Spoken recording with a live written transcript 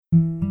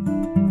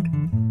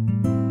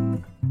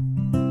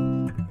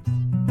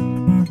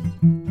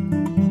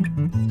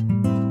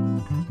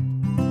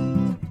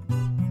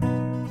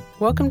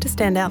Welcome to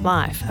Standout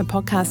Life, a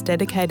podcast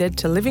dedicated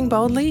to living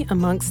boldly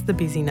amongst the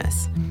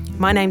busyness.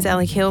 My name's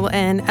Ali Hill,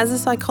 and as a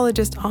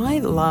psychologist, I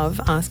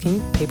love asking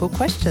people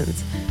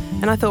questions.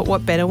 And I thought,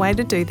 what better way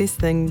to do this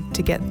than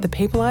to get the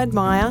people I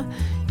admire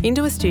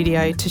into a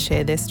studio to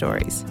share their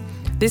stories.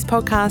 This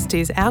podcast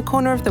is our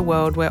corner of the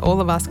world where all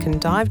of us can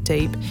dive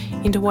deep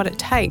into what it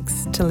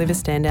takes to live a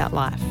standout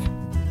life.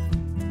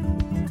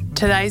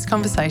 Today's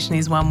conversation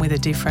is one with a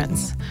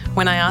difference.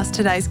 When I asked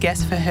today's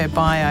guest for her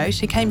bio,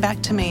 she came back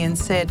to me and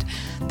said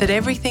that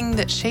everything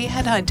that she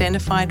had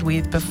identified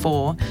with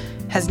before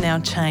has now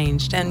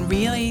changed, and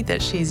really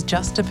that she's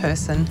just a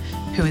person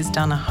who has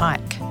done a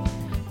hike.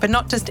 But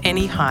not just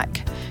any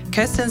hike.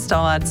 Kirsten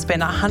Stollard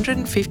spent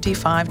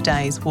 155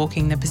 days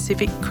walking the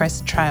Pacific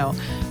Crest Trail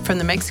from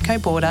the Mexico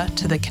border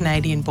to the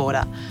Canadian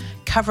border,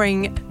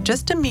 covering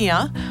just a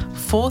mere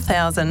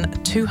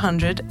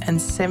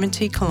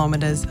 4,270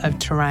 kilometres of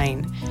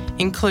terrain,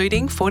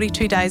 including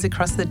 42 days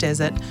across the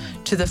desert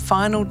to the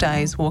final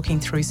days walking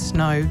through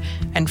snow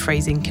and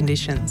freezing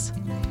conditions.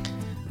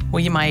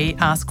 Well, you may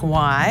ask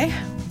why,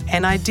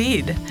 and I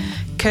did.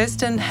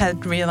 Kirsten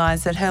had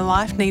realised that her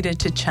life needed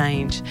to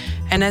change,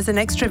 and as an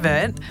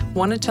extrovert,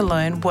 wanted to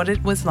learn what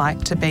it was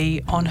like to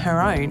be on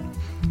her own.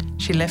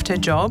 She left her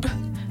job,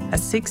 a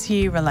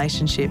 6-year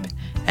relationship,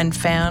 and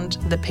found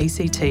the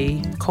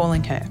PCT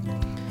calling her.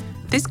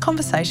 This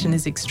conversation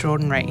is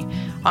extraordinary.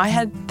 I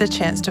had the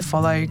chance to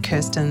follow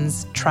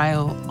Kirsten's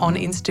trail on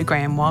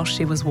Instagram while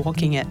she was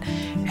walking it,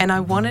 and I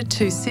wanted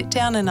to sit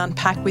down and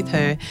unpack with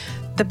her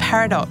the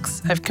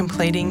paradox of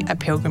completing a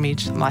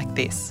pilgrimage like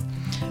this.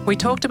 We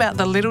talked about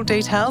the little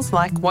details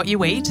like what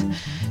you eat,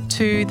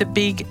 to the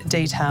big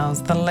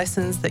details, the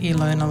lessons that you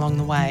learn along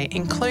the way,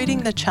 including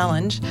the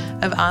challenge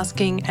of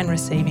asking and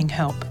receiving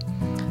help.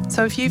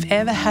 So if you've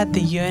ever had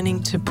the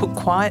yearning to put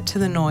quiet to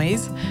the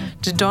noise,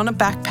 to don a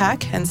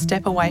backpack and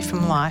step away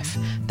from life,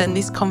 then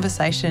this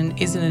conversation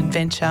is an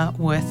adventure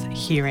worth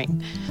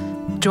hearing.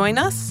 Join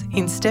us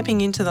in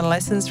stepping into the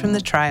lessons from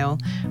the trail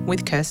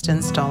with Kirsten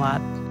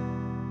Stollard.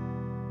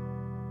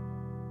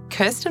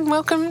 Kirsten,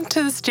 welcome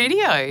to the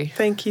studio.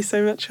 Thank you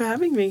so much for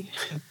having me.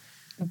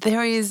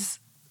 There's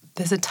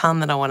a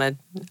ton that I want to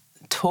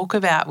talk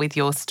about with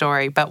your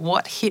story, but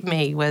what hit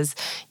me was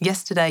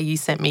yesterday you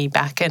sent me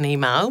back an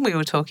email. We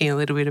were talking a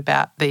little bit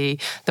about the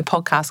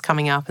podcast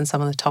coming up and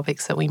some of the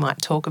topics that we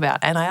might talk about,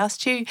 and I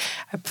asked you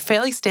a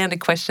fairly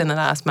standard question that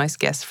I ask most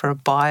guests for a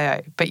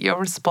bio, but your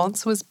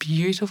response was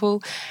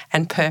beautiful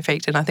and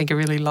perfect, and I think a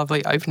really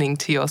lovely opening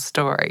to your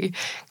story,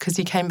 because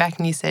you came back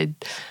and you said,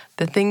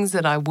 the things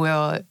that I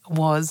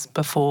was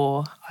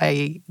before,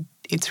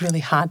 it's really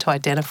hard to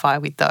identify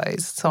with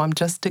those. So I'm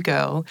just a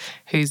girl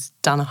who's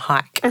done a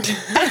hike. What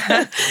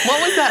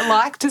was that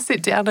like to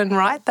sit down and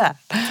write that?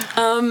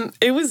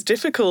 It was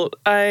difficult.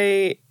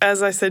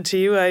 As I said to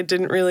you, I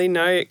didn't really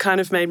know. It kind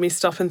of made me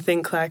stop and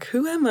think, like,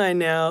 who am I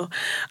now?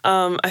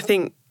 I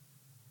think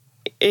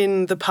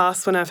in the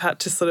past when I've had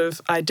to sort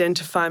of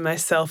identify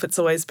myself, it's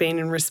always been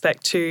in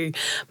respect to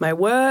my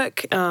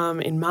work,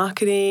 in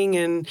marketing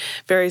and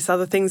various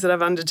other things that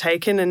I've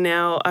undertaken. And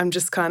now I'm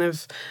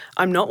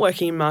not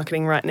working in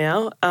marketing right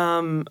now.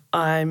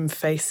 I'm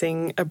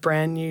facing a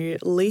brand new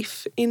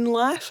leaf in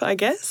life, I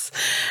guess.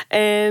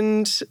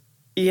 And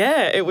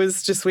yeah, it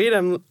was just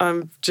weird.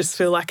 I'm just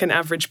feel like an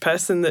average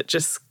person that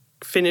just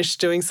finished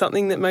doing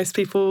something that most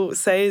people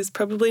say is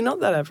probably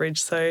not that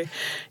average. So,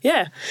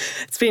 yeah,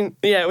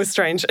 it was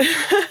strange.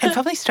 And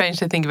probably strange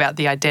to think about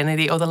the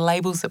identity or the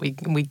labels that we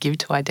give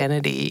to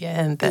identity,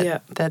 and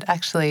that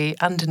actually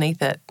underneath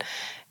it,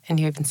 and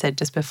you even said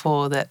just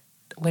before that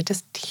we're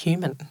just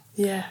human.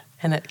 Yeah.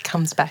 And it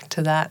comes back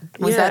to that.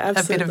 Was that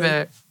absolutely a bit of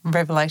a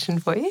revelation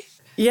for you?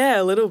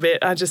 Yeah, a little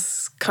bit. I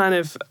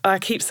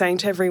keep saying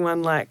to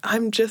everyone, like,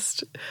 I'm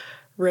just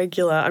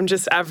regular. I'm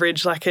just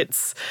average. Like I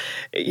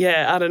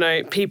don't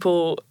know.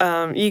 People,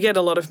 you get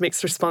a lot of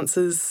mixed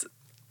responses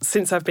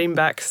since I've been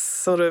back,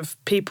 sort of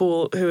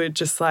people who are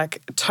just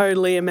like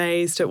totally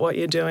amazed at what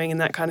you're doing and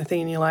that kind of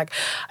thing. And you're like,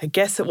 I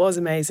guess it was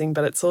amazing,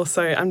 but it's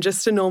also, I'm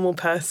just a normal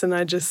person.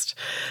 I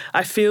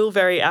feel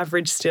very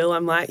average still.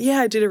 I'm like, yeah,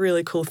 I did a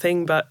really cool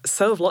thing, but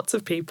so have lots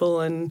of people.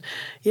 And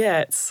yeah,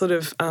 it's sort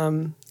of,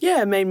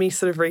 it made me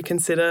sort of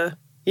reconsider.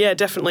 Yeah,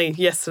 definitely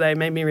yesterday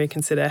made me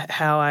reconsider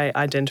how I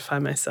identify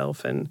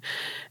myself and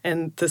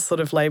the sort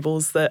of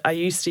labels that I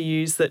used to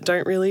use that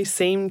don't really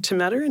seem to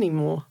matter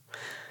anymore.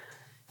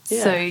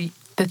 Yeah. So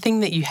the thing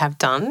that you have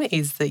done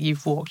is that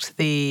you've walked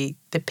the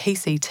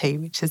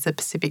PCT, which is the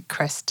Pacific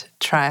Crest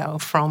Trail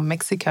from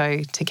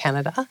Mexico to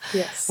Canada.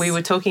 Yes. We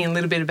were talking a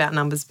little bit about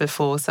numbers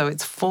before, so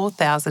it's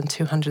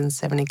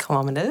 4,270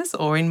 kilometres,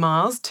 or in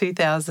miles,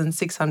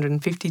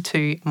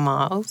 2,652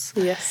 miles.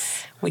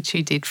 Yes. Which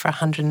you did for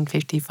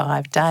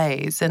 155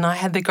 days. And I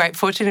had the great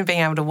fortune of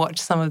being able to watch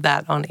some of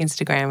that on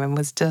Instagram and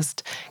was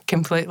just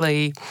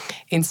completely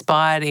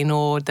inspired, in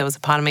awe. There was a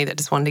part of me that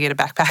just wanted to get a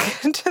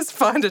backpack and just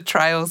find a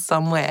trail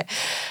somewhere.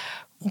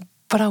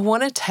 But I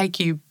want to take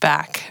you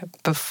back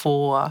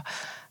before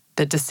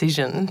the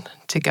decision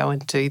to go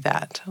and do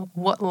that.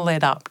 What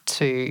led up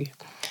to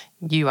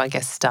you, I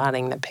guess,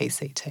 starting the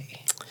PCT?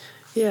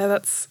 Yeah,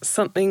 that's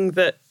something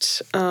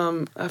that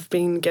I've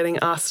been getting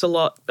asked a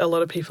lot. A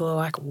lot of people are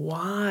like,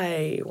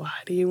 why? Why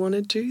do you want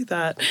to do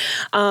that?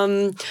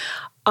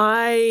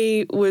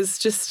 I was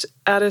just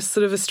at a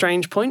sort of a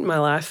strange point in my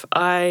life.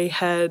 I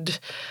had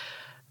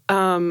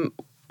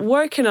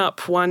woken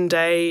up one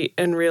day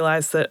and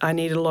realised that I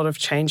needed a lot of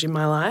change in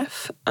my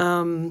life.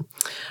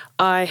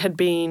 I had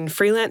been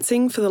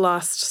freelancing for the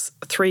last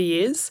 3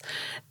 years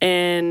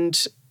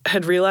and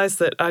had realised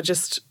that I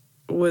just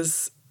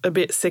was a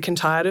bit sick and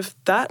tired of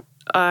that.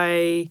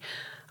 I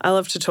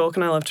love to talk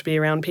and I love to be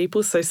around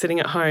people. So sitting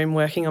at home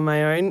working on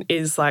my own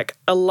is like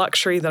a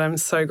luxury that I'm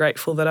so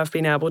grateful that I've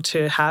been able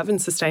to have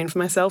and sustain for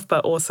myself.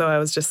 But also I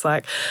was just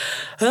like,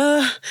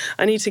 I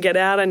need to get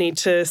out. I need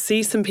to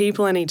see some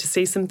people. I need to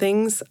see some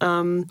things.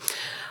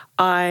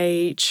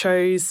 I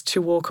chose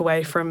to walk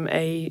away from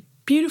a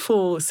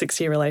beautiful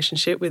 6-year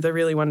relationship with a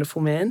really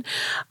wonderful man.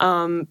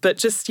 But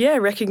just,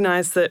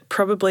 recognise that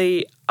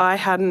probably I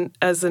hadn't,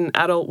 as an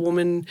adult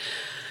woman,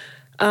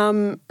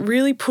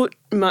 really put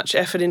much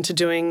effort into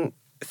doing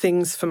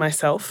things for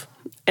myself.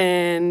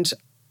 And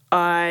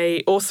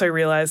I also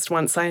realised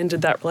once I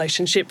ended that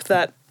relationship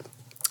that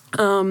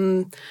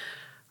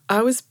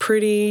I was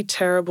pretty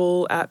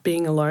terrible at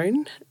being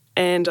alone.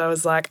 And I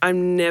was like,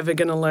 I'm never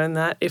going to learn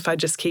that if I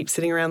just keep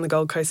sitting around the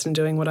Gold Coast and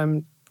doing what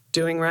I'm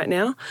doing right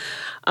now.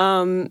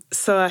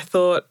 So I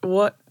thought,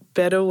 what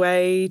better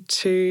way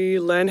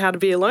to learn how to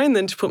be alone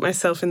than to put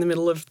myself in the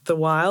middle of the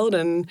wild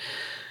and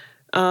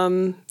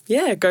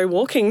go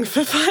walking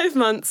for 5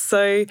 months.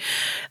 So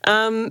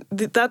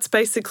that's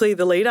basically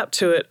the lead up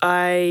to it.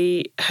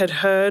 I had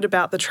heard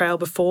about the trail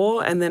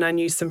before, and then I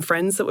knew some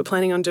friends that were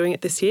planning on doing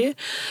it this year.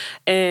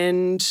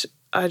 And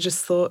I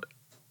just thought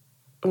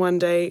one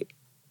day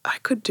I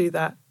could do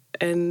that.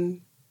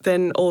 And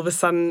then all of a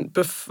sudden,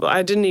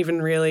 I didn't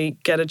even really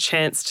get a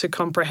chance to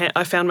comprehend.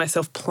 I found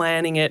myself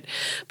planning it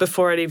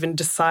before I'd even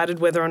decided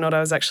whether or not I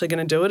was actually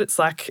going to do it. It's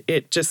like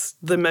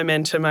the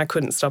momentum, I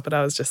couldn't stop it.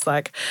 I was just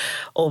like,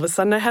 all of a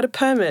sudden I had a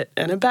permit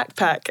and a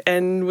backpack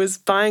and was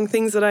buying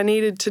things that I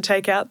needed to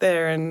take out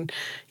there. And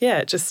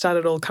it just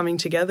started all coming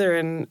together.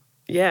 And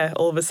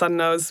all of a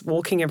sudden I was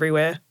walking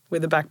everywhere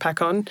with a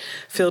backpack on,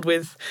 filled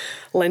with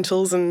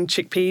lentils and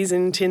chickpeas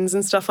and tins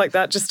and stuff like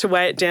that, just to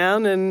weigh it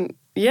down. And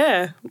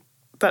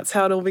that's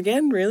how it all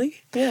began, really.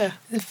 Yeah.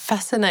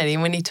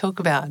 Fascinating. When you talk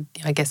about,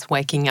 I guess,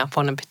 waking up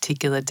on a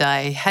particular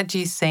day, had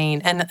you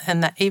seen, and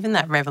that even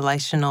that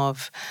revelation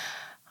of,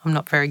 I'm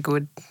not very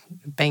good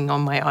being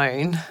on my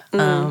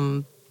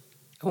own,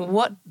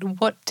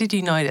 what did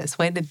you notice?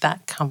 Where did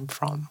that come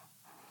from?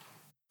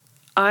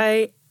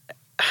 I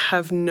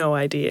have no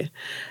idea.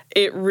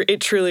 It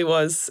truly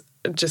was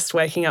just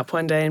waking up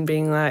one day and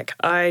being like,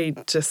 I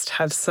just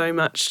have so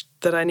much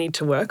that I need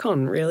to work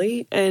on,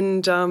 really.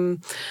 And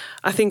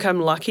I think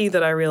I'm lucky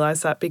that I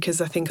realised that, because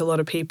I think a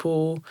lot of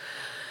people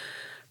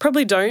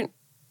probably don't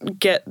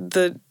get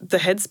the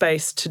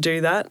headspace to do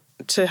that,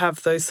 to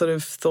have those sort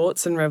of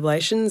thoughts and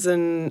revelations,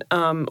 and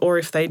or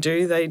if they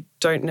do, they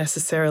don't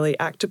necessarily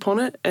act upon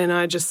it. And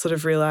I just sort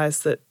of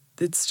realised that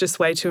it's just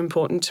way too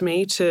important to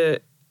me to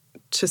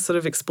sort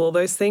of explore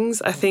those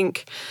things. I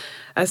think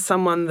as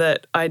someone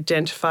that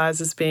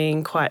identifies as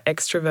being quite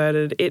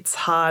extroverted, it's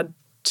hard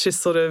to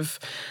sort of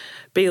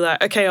be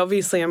like, okay,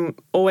 obviously I'm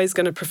always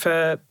going to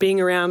prefer being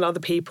around other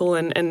people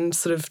and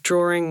sort of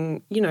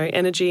drawing,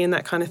 energy and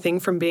that kind of thing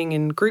from being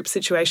in group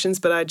situations.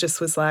 But I just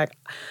was like,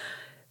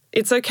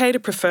 it's okay to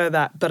prefer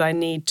that, but I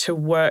need to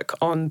work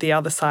on the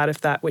other side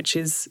of that, which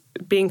is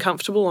being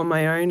comfortable on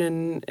my own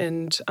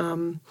and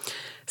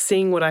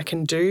seeing what I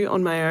can do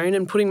on my own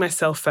and putting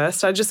myself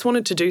first. I just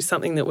wanted to do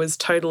something that was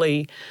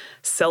totally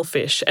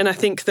selfish. And I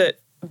think that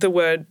the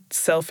word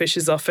selfish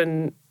is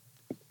often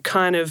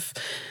kind of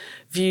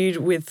viewed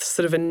with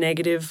sort of a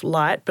negative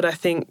light, but I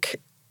think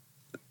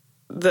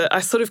that I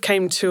sort of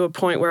came to a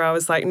point where I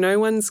was like, no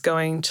one's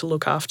going to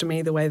look after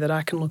me the way that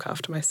I can look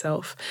after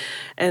myself.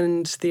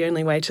 And the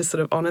only way to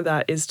sort of honour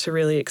that is to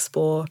really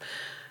explore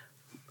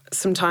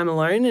some time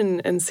alone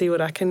and see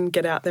what I can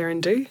get out there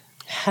and do.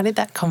 How did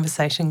that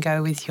conversation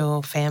go with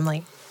your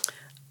family?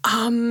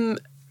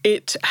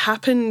 It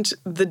happened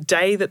the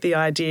day that the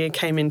idea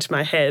came into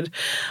my head.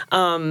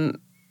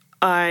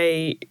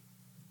 I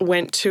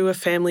went to a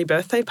family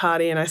birthday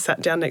party and I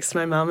sat down next to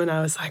my mum and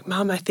I was like,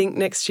 Mum, I think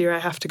next year I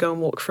have to go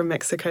and walk from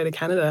Mexico to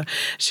Canada.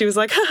 She was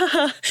like,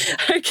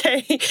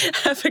 okay,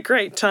 have a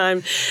great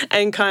time.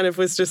 And kind of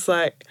was just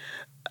like,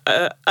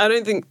 I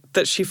don't think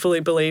that she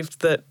fully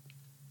believed that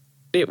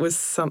it was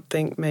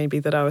something maybe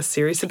that I was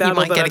serious about. You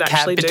might or that get I'd a cab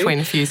actually between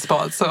do. A few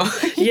spots. Or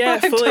yeah,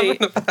 fully.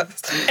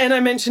 And I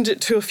mentioned it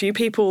to a few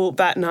people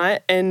that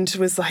night and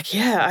was like,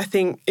 yeah, I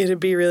think it'd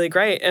be really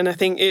great. And I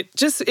think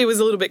it was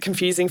a little bit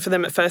confusing for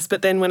them at first.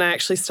 But then when I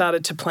actually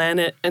started to plan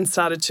it and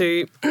started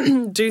to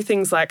do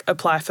things like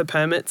apply for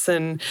permits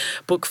and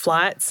book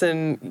flights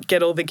and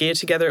get all the gear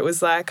together, it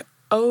was like,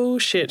 oh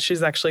shit,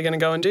 she's actually going to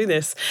go and do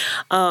this.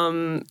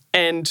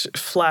 And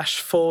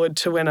flash forward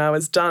to when I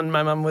was done,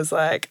 my mum was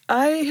like,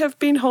 I have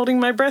been holding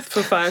my breath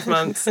for 5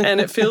 months and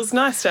it feels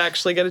nice to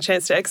actually get a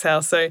chance to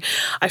exhale. So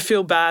I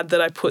feel bad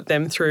that I put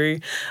them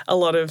through a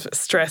lot of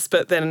stress.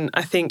 But then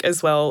I think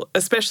as well,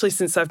 especially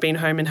since I've been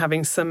home and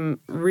having some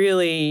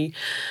really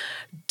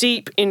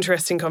deep,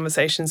 interesting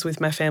conversations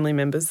with my family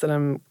members that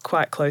I'm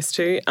quite close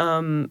to,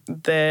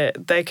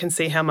 they can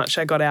see how much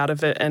I got out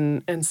of it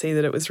and see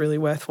that it was really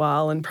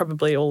worthwhile, and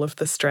probably all of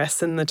the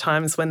stress and the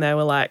times when they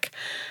were like,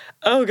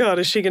 oh God,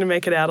 is she going to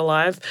make it out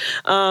alive?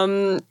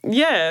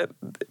 They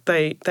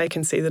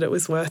can see that it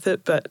was worth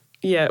it. But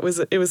yeah,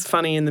 it was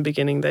funny in the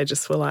beginning. They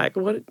just were like,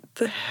 what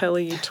the hell are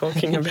you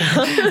talking about?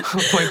 I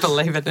won't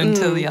believe it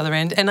until the other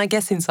end. And I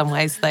guess in some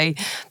ways they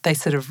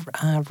sort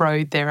of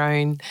rode their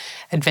own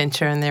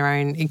adventure and their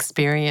own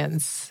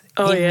experience.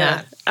 Oh, yeah,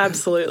 that.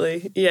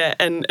 Absolutely. Yeah,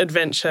 and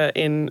adventure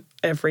in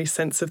every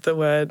sense of the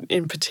word,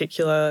 in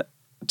particular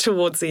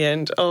towards the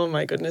end. Oh,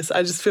 my goodness.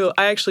 I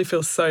actually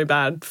feel so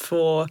bad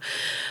for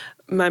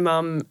my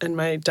mum and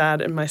my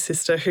dad and my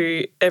sister,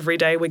 who every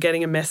day were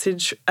getting a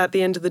message at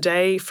the end of the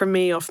day from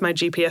me off my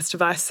GPS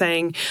device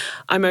saying,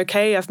 I'm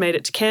okay, I've made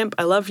it to camp,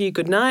 I love you,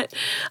 good night.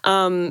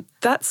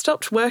 That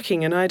stopped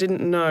working and I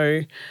didn't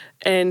know.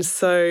 And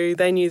so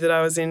they knew that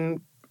I was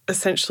in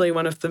essentially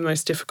one of the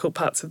most difficult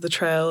parts of the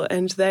trail,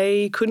 and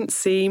they couldn't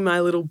see my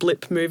little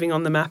blip moving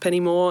on the map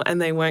anymore,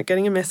 and they weren't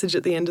getting a message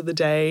at the end of the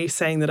day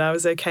saying that I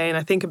was okay. And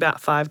I think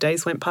about 5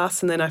 days went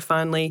past, and then I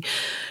finally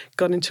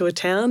got into a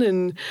town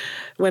and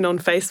went on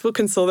Facebook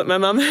and saw that my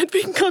mum had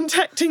been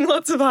contacting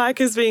lots of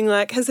hikers being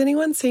like, has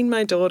anyone seen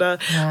my daughter?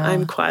 Yeah.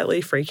 I'm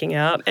quietly freaking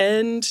out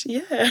and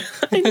I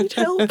need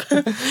help.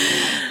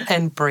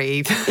 And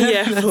breathe.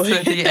 Yeah. That's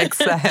where the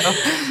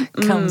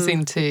exhale comes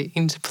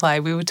into play.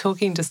 We were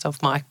talking just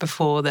off mic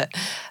before that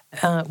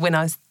when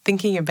I was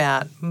thinking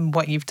about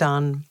what you've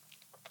done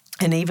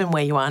and even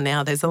where you are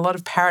now, there's a lot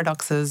of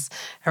paradoxes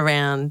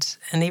around,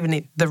 and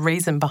even the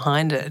reason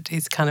behind it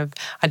is kind of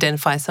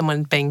identify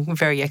someone being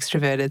very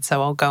extroverted,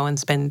 so I'll go and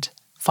spend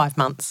 5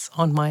 months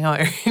on my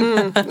own.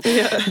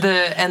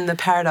 The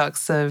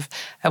paradox of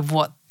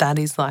what that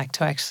is like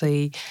to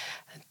actually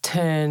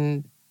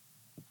turn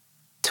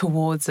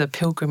towards a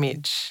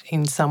pilgrimage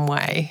in some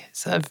way,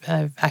 so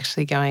of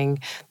actually going,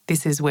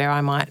 this is where I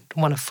might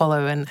want to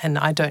follow, and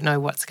I don't know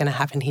what's going to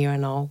happen here,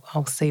 and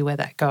I'll see where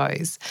that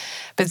goes.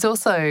 But it's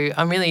also,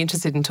 I'm really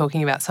interested in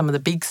talking about some of the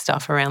big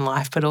stuff around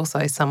life, but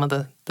also some of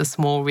the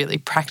small, really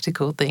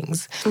practical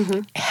things.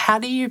 Mm-hmm. How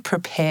do you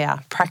prepare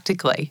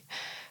practically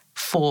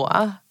for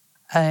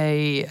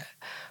a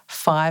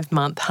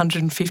 5-month,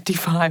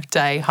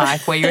 155-day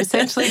hike where you're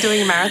essentially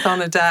doing a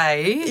marathon a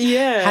day?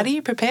 Yeah. How do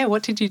you prepare?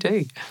 What did you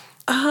do?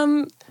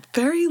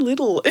 Very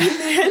little.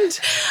 And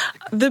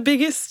the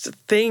biggest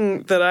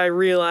thing that I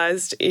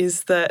realised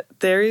is that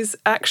there is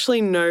actually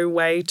no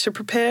way to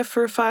prepare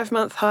for a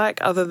 5-month hike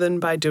other than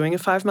by doing a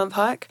 5-month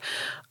hike.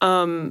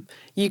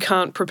 You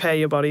can't prepare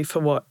your body for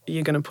what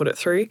you're going to put it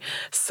through.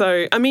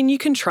 So, I mean, you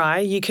can try.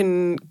 You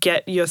can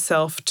get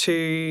yourself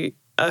to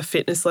a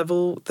fitness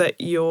level that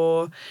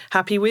you're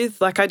happy with.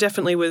 Like, I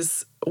definitely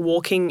was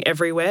walking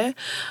everywhere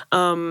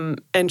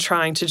and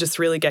trying to just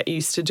really get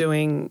used to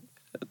doing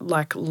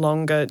like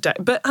longer day.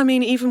 But I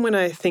mean, even when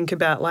I think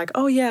about like,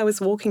 oh yeah, I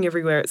was walking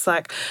everywhere, it's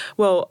like,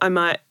 well, I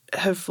might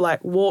have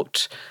like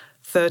walked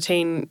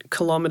 13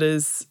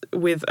 kilometres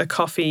with a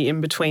coffee in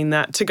between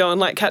that to go and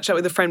like catch up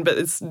with a friend, but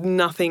it's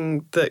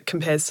nothing that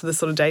compares to the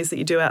sort of days that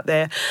you do out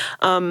there.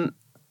 I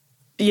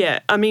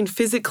mean,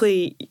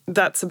 physically,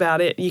 that's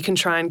about it. You can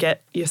try and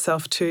get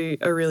yourself to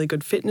a really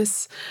good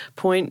fitness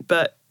point,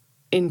 but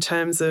in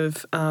terms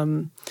of,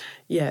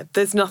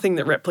 there's nothing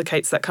that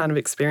replicates that kind of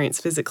experience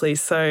physically.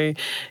 So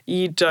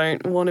you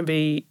don't want to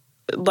be,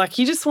 like,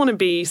 you just want to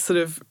be sort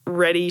of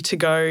ready to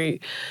go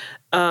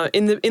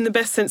in the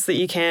best sense that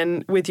you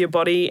can with your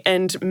body,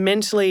 and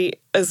mentally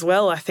as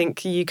well. I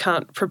think you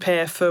can't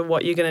prepare for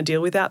what you're going to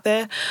deal with out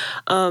there.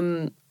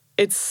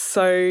 It's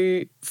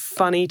so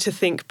funny to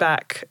think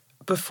back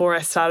before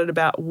I started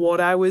about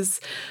what I was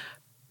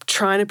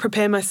trying to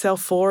prepare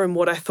myself for and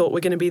what I thought were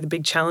going to be the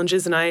big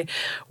challenges. And I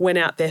went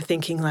out there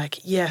thinking like,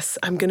 yes,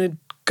 I'm going to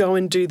go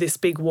and do this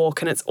big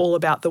walk, and it's all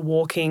about the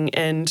walking,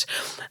 and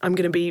I'm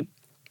going to be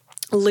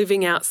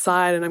living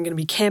outside, and I'm going to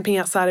be camping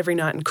outside every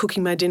night and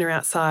cooking my dinner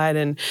outside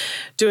and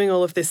doing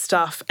all of this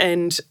stuff.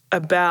 And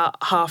about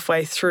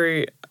halfway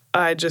through,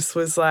 I just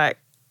was like,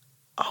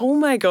 oh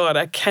my God,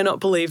 I cannot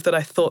believe that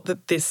I thought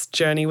that this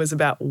journey was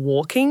about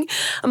walking.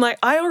 I'm like,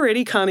 I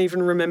already can't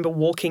even remember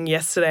walking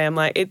yesterday. I'm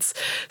like, it's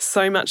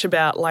so much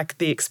about like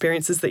the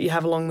experiences that you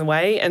have along the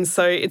way. And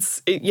so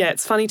it's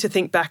funny to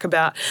think back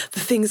about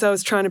the things I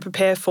was trying to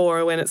prepare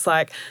for when it's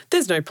like,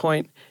 there's no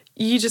point.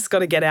 You just got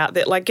to get out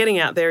there. Like, getting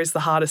out there is the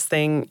hardest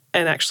thing,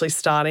 and actually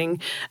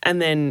starting, and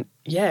then,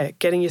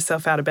 getting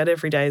yourself out of bed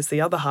every day is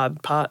the other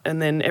hard part.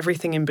 And then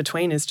everything in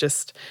between is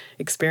just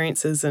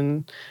experiences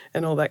and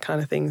all that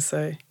kind of thing.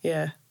 So,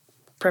 yeah.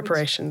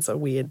 Preparation's a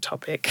weird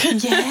topic.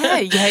 Yeah.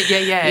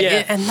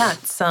 Yeah. And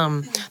that's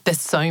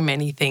there's so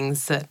many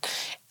things that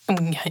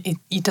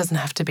it doesn't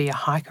have to be a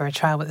hike or a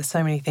trail, but there's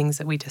so many things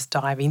that we just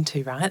dive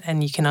into, right?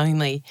 And you can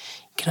only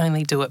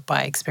do it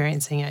by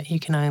experiencing it. You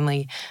can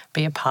only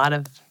be a part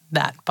of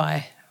that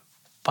by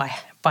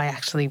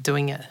actually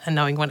doing it and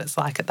knowing what it's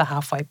like at the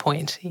halfway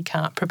point. You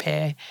can't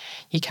prepare,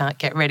 you can't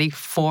get ready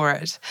for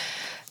it.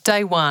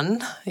 Day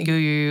one,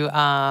 you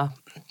are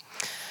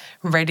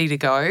ready to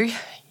go.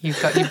 You've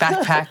got your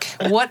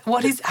backpack.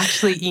 What is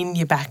actually in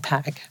your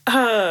backpack?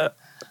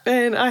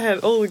 Man, I had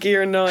all the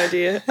gear and no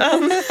idea.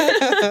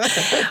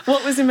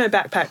 What was in my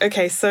backpack?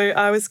 Okay, so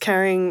I was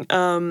carrying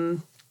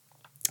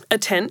a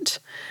tent,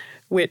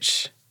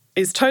 which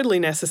is totally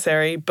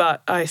necessary,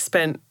 but I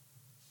spent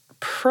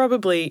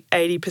probably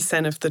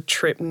 80% of the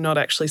trip not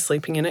actually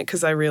sleeping in it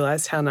because I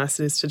realised how nice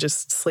it is to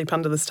just sleep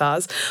under the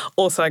stars.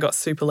 Also, I got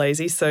super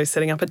lazy, so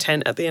setting up a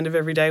tent at the end of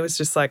every day was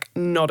just like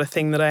not a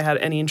thing that I had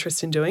any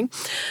interest in doing,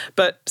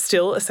 but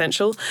still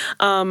essential.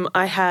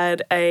 I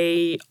had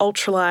a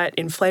ultralight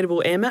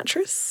inflatable air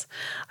mattress.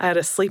 I had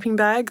a sleeping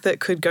bag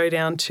that could go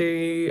down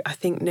to, I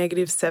think,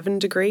 -7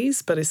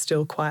 degrees, but is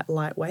still quite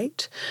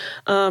lightweight.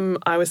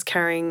 I was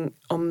carrying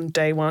on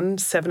day one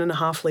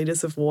 7.5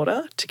 litres of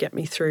water to get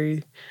me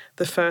through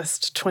the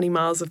first 20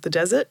 miles of the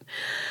desert.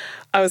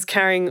 I was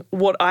carrying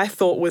what I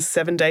thought was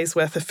 7 days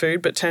worth of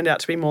food, but turned out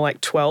to be more like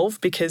 12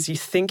 because you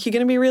think you're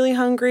going to be really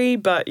hungry,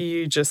 but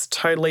you just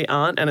totally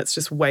aren't, and it's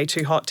just way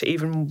too hot to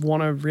even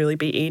want to really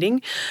be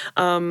eating.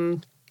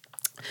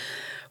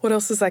 What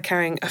else was I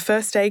carrying? A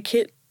first aid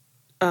kit.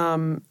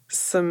 I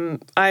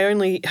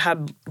only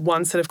had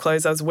one set of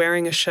clothes. I was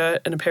wearing a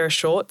shirt and a pair of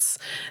shorts,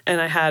 and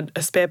I had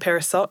a spare pair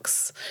of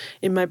socks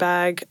in my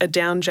bag, a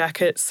down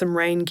jacket, some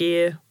rain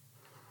gear,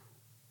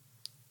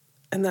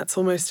 and that's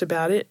almost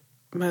about it.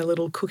 My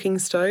little cooking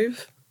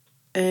stove,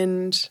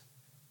 and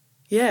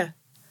yeah.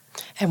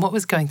 And what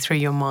was going through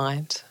your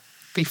mind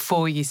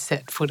before you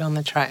set foot on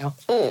the trail?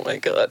 Oh my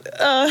God.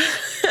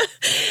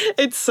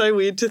 It's so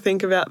weird to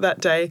think about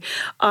that day.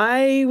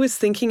 I was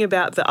thinking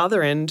about the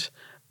other end,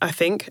 I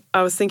think.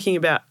 I was thinking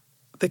about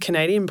the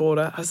Canadian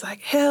border. I was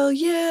like, hell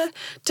yeah,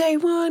 day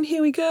one,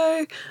 here we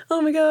go.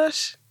 Oh my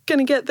gosh,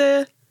 gonna get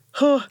there.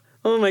 Oh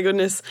my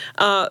goodness.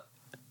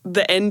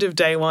 The end of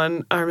day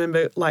one, I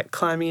remember like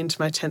climbing into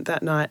my tent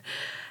that night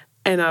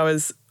and I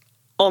was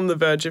on the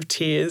verge of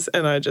tears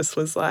and I just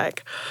was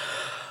like,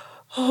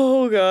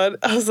 oh God.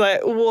 I was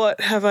like,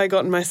 what have I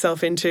gotten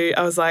myself into?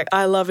 I was like,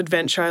 I love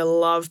adventure. I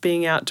love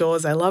being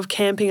outdoors. I love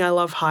camping. I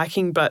love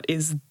hiking, but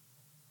is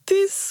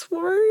this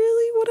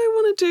really what I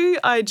want to do?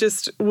 I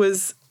just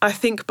was, I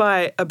think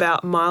by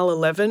about mile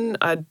 11,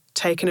 I'd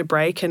taken a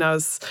break and I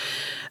was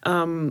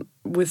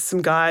with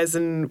some guys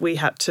and we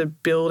had to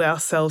build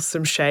ourselves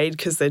some shade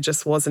because there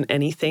just wasn't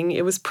anything.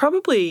 It was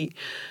probably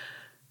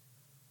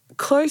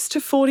close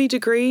to 40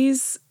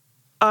 degrees.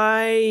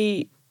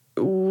 I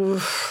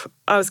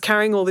was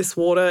carrying all this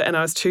water and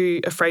I was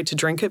too afraid to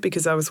drink it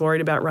because I was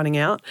worried about running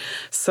out.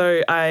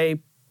 So I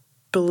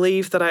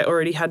believe that I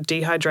already had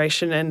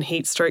dehydration and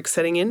heat stroke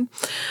setting in.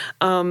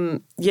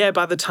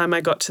 By the time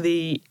I got to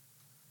the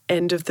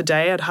end of the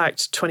day, I'd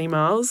hiked 20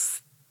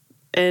 miles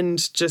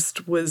and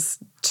just was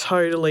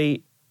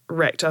totally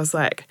wrecked. I was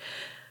like,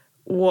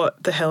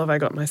 what the hell have I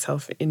got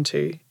myself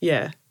into?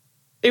 Yeah.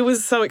 It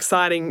was so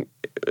exciting,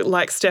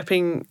 like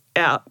stepping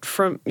out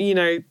from,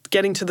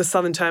 getting to the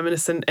southern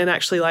terminus and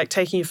actually like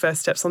taking your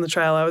first steps on the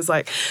trail. I was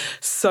like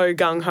so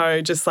gung-ho,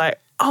 just like,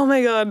 oh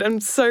my God, I'm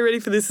so ready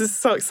for this. This is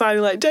so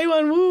exciting. Like day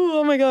one, woo,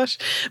 oh my gosh.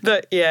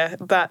 But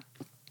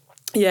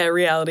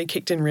reality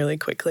kicked in really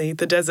quickly.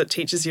 The desert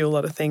teaches you a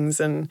lot of things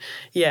and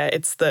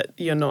it's that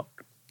you're not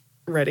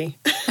ready.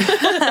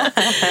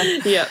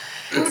 Yeah.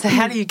 So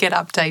how do you get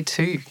up day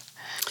two?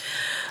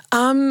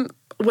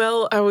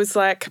 Well, I was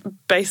like,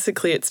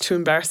 basically it's too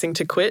embarrassing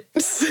to quit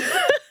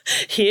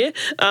here,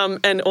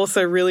 and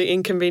also really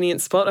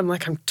inconvenient spot. I'm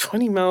like, I'm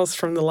 20 miles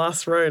from the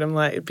last road. I'm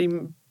like, it'd be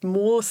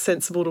more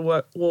sensible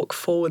to walk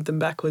forward than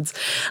backwards.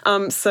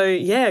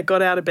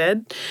 Got out of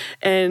bed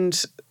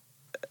and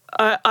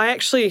I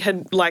actually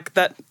had like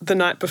that the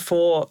night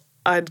before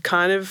I'd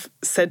kind of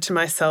said to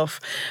myself,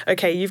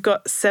 okay, you've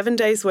got 7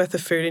 days worth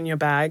of food in your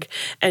bag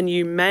and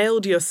you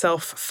mailed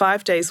yourself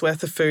 5 days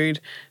worth of food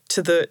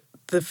to the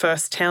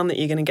first town that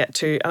you're going to get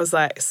to. I was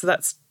like, so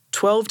that's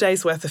 12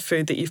 days worth of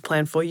food that you've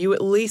planned for. You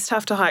at least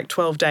have to hike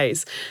 12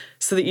 days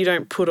so that you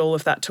don't put all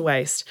of that to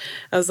waste.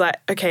 I was like,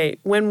 okay,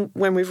 when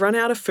we've run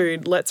out of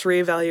food, let's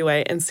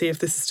reevaluate and see if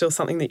this is still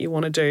something that you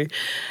want to do.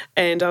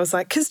 And I was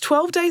like, because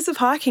 12 days of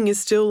hiking is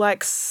still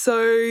like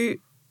so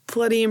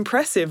bloody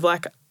impressive.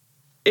 Like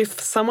if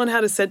someone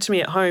had said to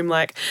me at home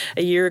like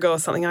a year ago or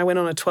something, I went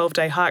on a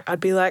 12-day hike, I'd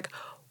be like,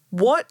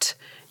 what?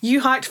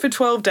 You hiked for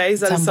 12 days?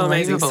 That is so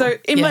amazing. So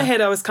in my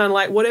head, I was kind of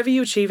like, whatever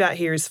you achieve out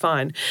here is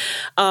fine.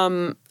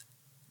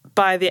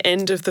 By the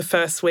end of the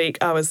first week,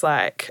 I was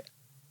like,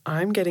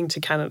 I'm getting to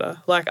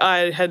Canada. Like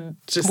I had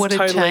just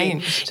totally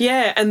changed.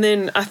 Yeah. And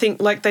then I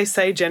think like they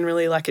say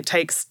generally like it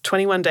takes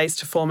 21 days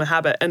to form a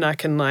habit and I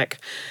can like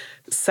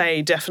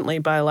say definitely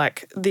by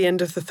like the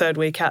end of the third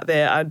week out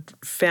there, I'd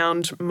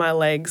found my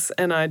legs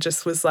and I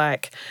just was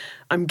like,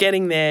 I'm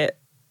getting there.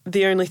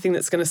 The only thing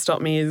that's going to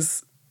stop me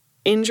is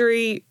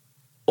injury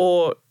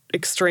or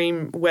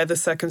extreme weather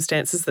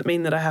circumstances that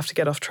mean that I have to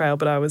get off trail.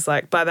 But I was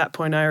like, by that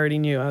point, I already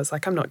knew. I was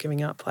like, I'm not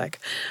giving up. Like,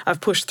 I've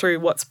pushed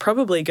through what's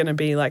probably going to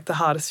be like the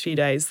hardest few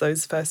days,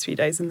 those first few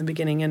days in the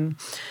beginning. And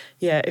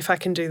yeah, if I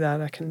can do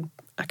that, I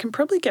can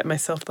probably get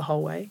myself the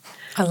whole way.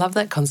 I love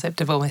that concept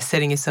of almost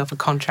setting yourself a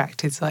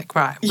contract. It's like,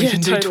 right, we can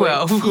do totally.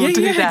 12. We'll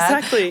do that.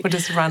 Exactly. We'll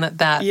just run at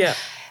that. Yeah.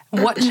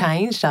 What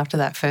changed after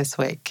that first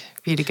week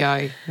for you to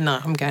go,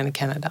 no, I'm going to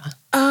Canada?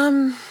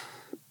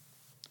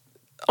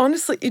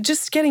 Honestly,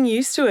 just getting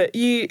used to it.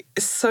 You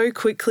so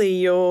quickly,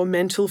 your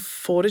mental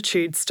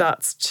fortitude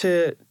starts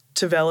to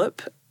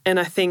develop. And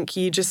I think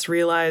you just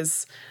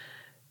realise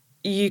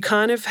you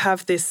kind of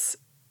have this,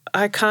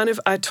 I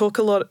talk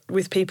a lot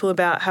with people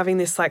about having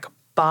this like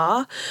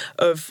bar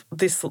of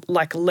this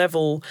like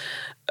level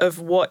of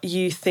what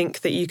you think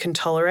that you can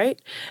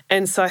tolerate.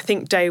 And so I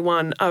think day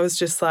one, I was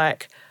just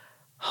like,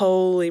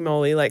 holy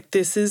moly, like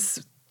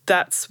that's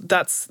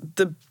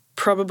the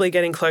probably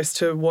getting close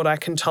to what I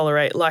can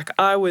tolerate. Like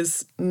I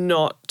was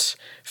not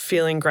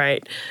feeling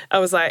great. I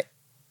was like,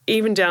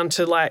 even down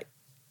to like,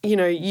 you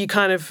know, you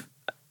kind of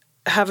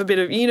have a bit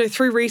of, you know,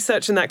 through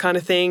research and that kind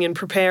of thing and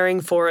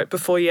preparing for it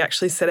before you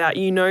actually set out,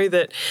 you know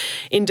that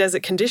in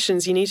desert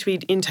conditions you need to be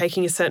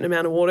intaking a certain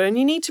amount of water and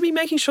you need to be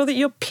making sure that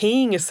you're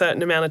peeing a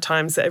certain amount of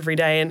times every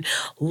day and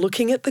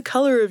looking at the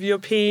colour of your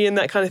pee and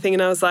that kind of thing.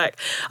 And I was like,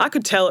 I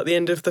could tell at the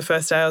end of the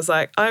first day, I was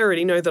like, I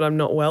already know that I'm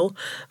not well.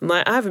 I'm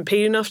like, I haven't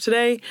peed enough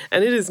today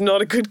and it is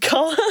not a good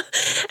colour.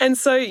 And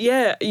so,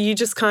 yeah, you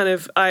just kind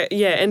of,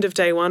 end of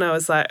day one, I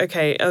was like,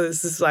 okay,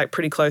 this is like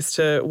pretty close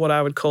to what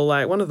I would call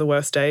like one of the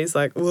worst days,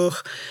 like, ugh,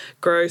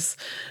 gross,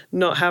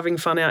 not having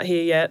fun out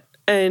here yet.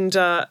 And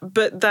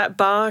but that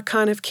bar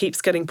kind of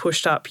keeps getting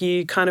pushed up.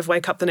 You kind of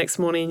wake up the next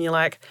morning and you're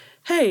like,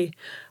 hey,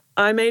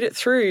 I made it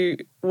through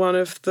one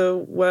of the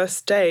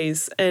worst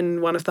days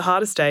and one of the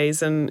hardest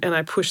days and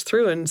I pushed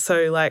through. And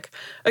so like,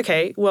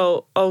 okay,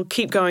 well, I'll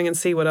keep going and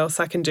see what else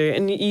I can do.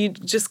 And you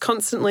just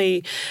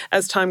constantly,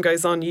 as time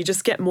goes on, you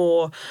just get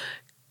more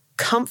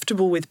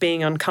comfortable with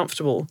being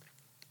uncomfortable.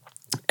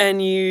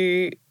 And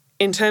you,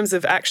 in terms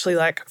of actually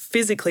like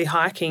physically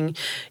hiking,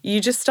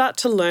 you just start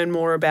to learn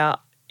more about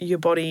your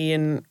body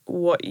and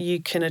what you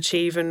can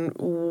achieve and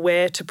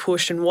where to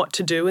push and what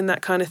to do and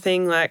that kind of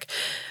thing. Like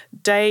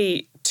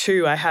day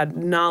 2, I had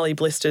gnarly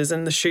blisters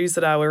and the shoes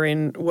that I were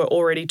in were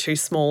already too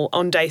small.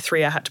 On day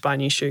 3, I had to buy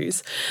new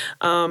shoes.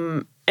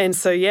 And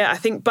so, yeah, I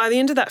think by the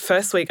end of that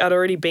first week, I'd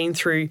already been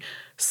through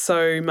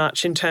so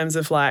much in terms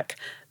of like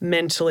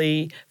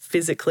mentally,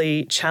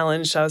 physically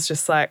challenged. I was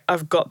just like,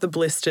 I've got the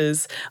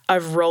blisters.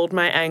 I've rolled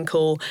my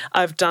ankle.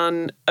 I've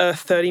done a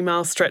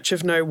 30-mile stretch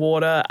of no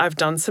water. I've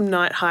done some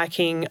night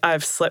hiking.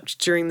 I've slept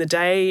during the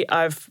day.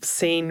 I've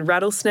seen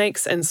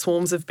rattlesnakes and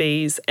swarms of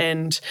bees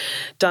and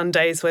done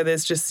days where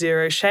there's just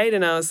zero shade.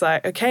 And I was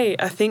like, okay,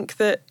 I think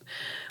that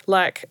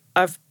like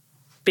I've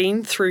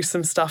been through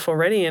some stuff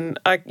already and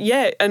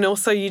and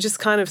also you just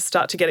kind of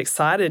start to get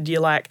excited.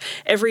 You're like,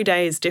 every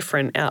day is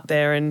different out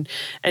there and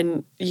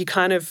you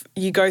kind of,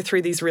 you go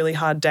through these really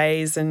hard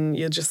days and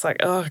you're just like,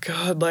 oh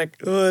God, like,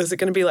 oh, is it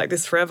going to be like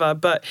this forever?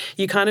 But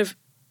you kind of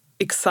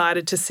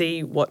excited to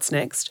see what's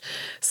next.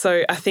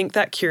 So I think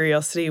that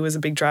curiosity was a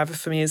big driver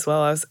for me as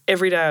well.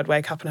 Every day I'd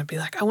wake up and I'd be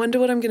like, I wonder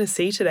what I'm going to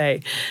see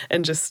today.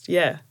 And just,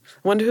 I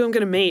wonder who I'm going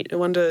to meet. I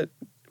wonder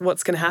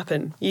what's going to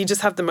happen. You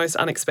just have the most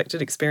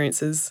unexpected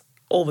experiences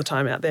all the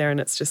time out there and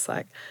it's just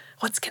like,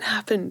 what's going to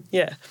happen?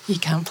 Yeah. You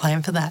can't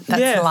plan for that.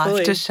 That's life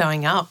fully. Just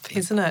showing up,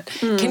 isn't it?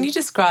 Can you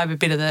describe a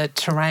bit of the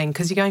terrain?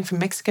 Because you're going from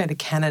Mexico to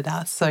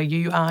Canada, so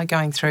you are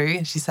going through,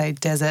 as you say,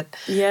 desert.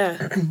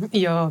 Yeah.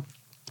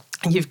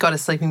 You've got a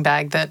sleeping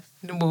bag that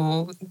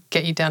will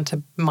get you down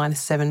to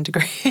 -7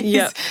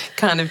 degrees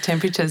kind of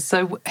temperatures.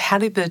 So how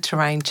did the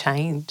terrain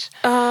change?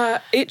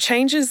 It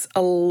changes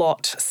a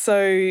lot.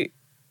 So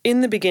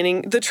in the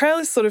beginning, the trail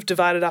is sort of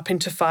divided up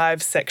into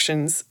 5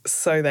 sections,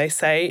 so they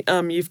say.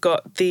 You've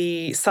got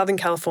the Southern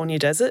California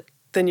desert,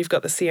 then you've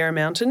got the Sierra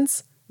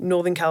Mountains,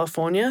 Northern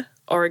California,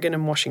 Oregon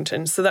and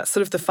Washington. So that's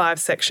sort of the 5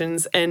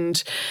 sections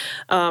and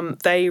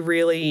they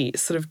really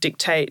sort of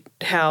dictate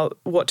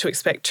what to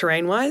expect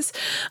terrain-wise.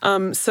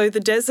 So the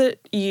desert,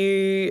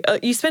 you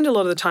spend a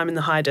lot of the time in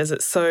the high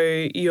desert.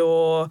 So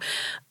you're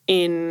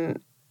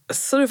in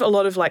sort of a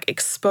lot of like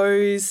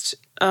exposed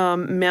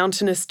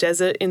mountainous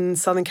desert in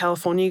Southern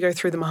California. You go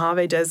through the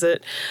Mojave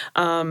Desert.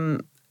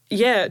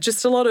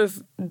 Just a lot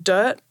of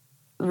dirt,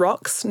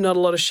 rocks, not a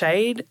lot of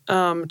shade.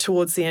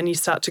 Towards the end, you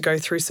start to go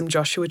through some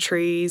Joshua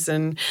trees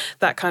and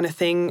that kind of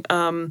thing.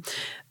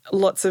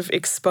 Lots of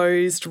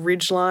exposed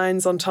ridge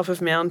lines on top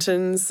of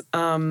mountains,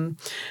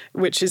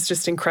 which is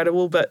just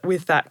incredible. But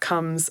with that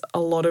comes a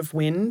lot of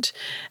wind.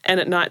 And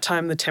at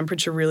nighttime, the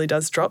temperature really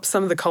does drop.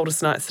 Some of the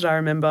coldest nights that I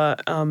remember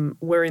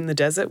were in the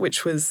desert,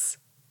 which was,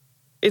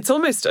 it's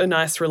almost a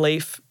nice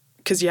relief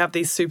because you have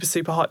these super,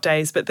 super hot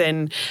days, but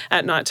then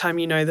at nighttime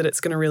you know that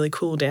it's going to really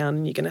cool down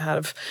and you're going to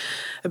have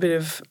a bit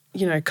of,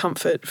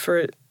 comfort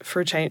for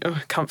a change.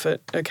 Oh,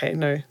 comfort. Okay,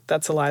 no,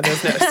 that's a lie.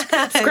 There's no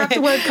scrap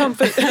the word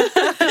comfort.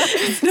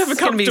 It's never comfortable.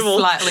 It's going to be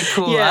slightly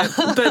cooler. Yeah,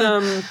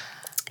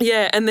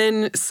 but and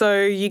then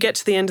so you get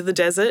to the end of the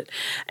desert,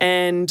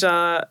 and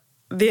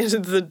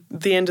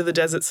the end of the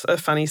desert's a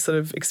funny sort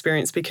of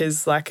experience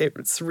because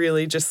it's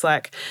really just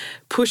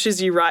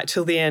pushes you right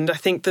till the end. I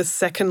think the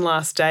second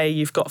last day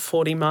you've got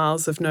 40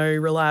 miles of no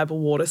reliable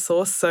water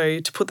source. So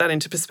to put that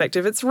into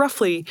perspective, it's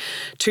roughly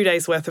 2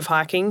 days worth of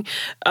hiking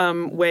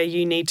where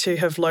you need to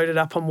have loaded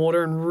up on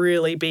water and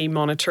really be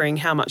monitoring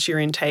how much you're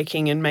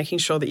intaking and making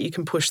sure that you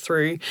can push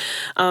through.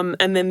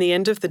 And then the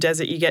end of the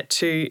desert, you get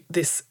to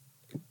this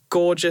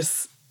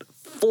gorgeous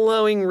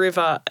flowing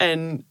river,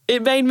 and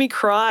it made me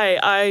cry.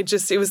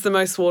 It was the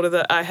most water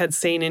that I had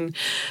seen in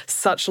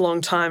such a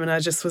long time, and I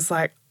just was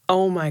like,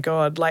 oh my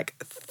God,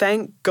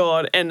 thank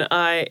God, and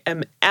I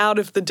am out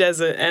of the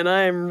desert and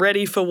I am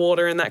ready for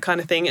water and that kind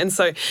of thing. And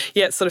so,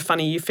 yeah, it's sort of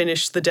funny. You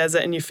finish the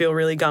desert and you feel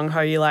really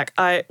gung-ho. You're like,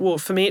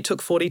 for me, it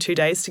took 42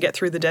 days to get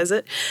through the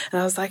desert.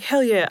 And I was like,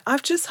 hell yeah,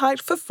 I've just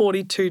hiked for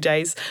 42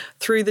 days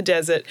through the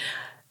desert.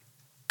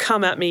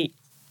 Come at me.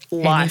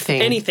 Life,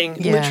 anything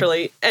yeah.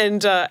 Literally.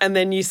 And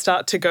then you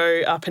start to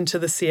go up into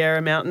the Sierra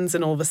Mountains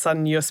and all of a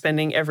sudden you're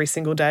spending every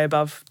single day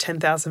above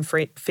 10,000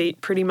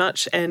 feet pretty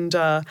much. And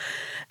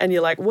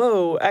you're like,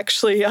 whoa,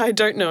 actually, I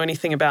don't know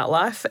anything about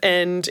life.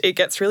 And it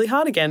gets really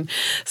hard again.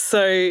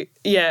 So,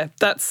 yeah,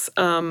 that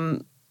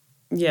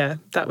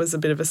was a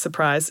bit of a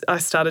surprise. I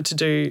started to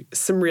do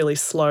some really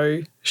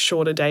slow,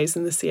 shorter days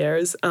in the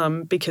Sierras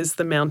because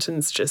the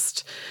mountains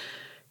just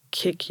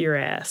kick your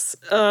ass.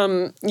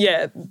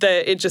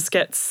 It just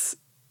gets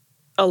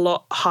a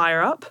lot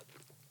higher up.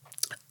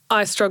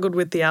 I struggled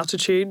with the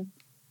altitude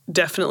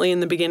definitely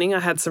in the beginning. I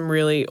had some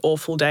really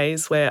awful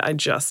days where I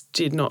just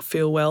did not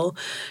feel well.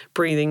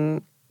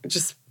 Breathing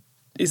just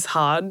is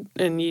hard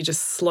and you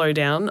just slow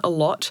down a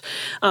lot,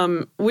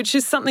 which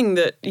is something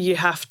that you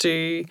have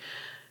to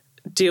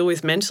deal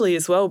with mentally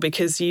as well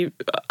because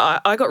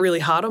I got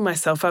really hard on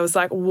myself. I was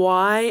like,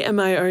 why am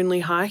I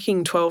only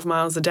hiking 12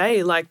 miles a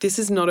day? This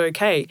is not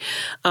okay.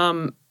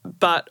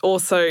 But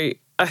also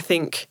I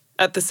think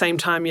at the same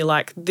time you're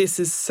like, this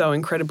is so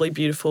incredibly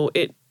beautiful.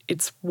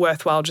 It's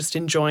worthwhile just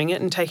enjoying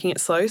it and taking it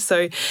slow.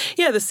 So,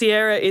 yeah, the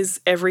Sierra is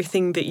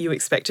everything that you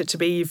expect it to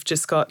be. You've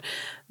just got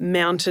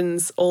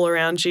mountains all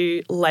around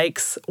you,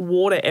 lakes,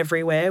 water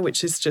everywhere,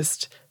 which is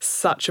just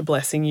such a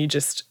blessing. You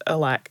just are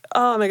like,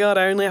 oh, my God,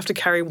 I only have to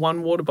carry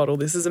one water bottle.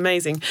 This is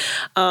amazing.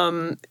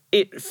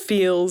 It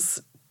feels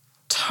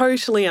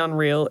totally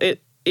unreal.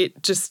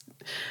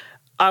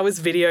 I was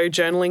video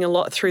journaling a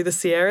lot through the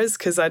Sierras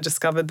because I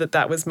discovered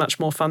that was much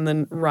more fun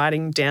than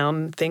writing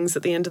down things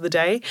at the end of the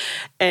day.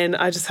 And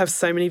I just have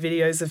so many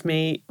videos of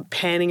me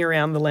panning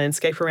around the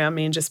landscape around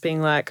me and just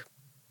being like,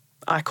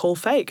 I call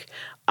fake.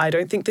 I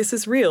don't think this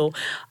is real.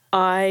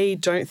 I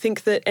don't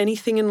think that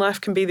anything in life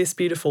can be this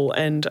beautiful.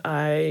 And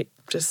I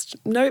just,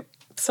 nope,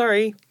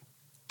 sorry.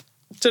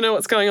 Don't know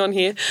what's going on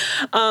here.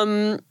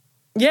 And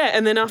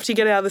then after you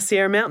get out of the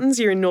Sierra Mountains,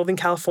 you're in Northern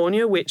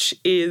California, which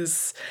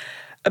is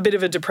a bit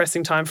of a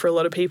depressing time for a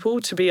lot of people,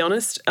 to be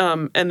honest.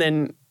 And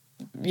then,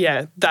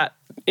 that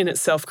in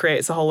itself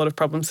creates a whole lot of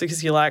problems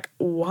because you're like,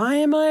 why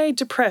am I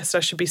depressed? I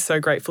should be so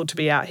grateful to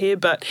be out here.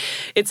 But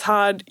it's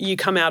hard. You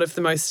come out of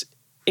the most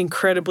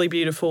incredibly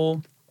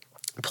beautiful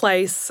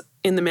place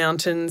in the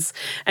mountains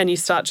and you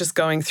start just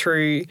going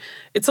through,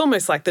 it's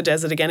almost like the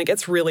desert again. It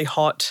gets really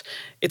hot.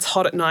 It's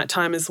hot at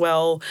nighttime as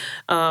well.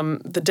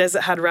 The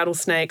desert had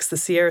rattlesnakes. The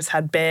Sierras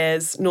had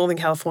bears. Northern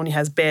California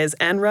has bears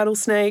and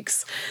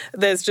rattlesnakes.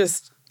 There's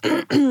just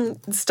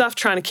stuff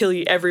trying to kill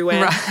you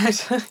everywhere.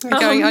 Right.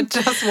 Going, I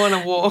just want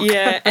to walk.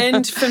 Yeah,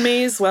 and for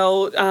me as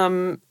well,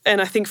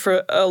 and I think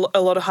for a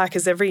lot of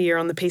hikers every year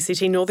on the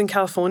PCT, Northern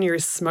California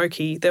is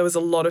smoky. There was a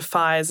lot of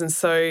fires and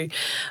so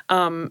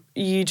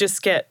you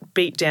just get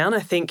beat down. I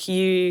think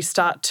you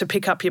start to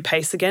pick up your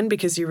pace again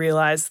because you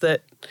realise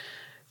that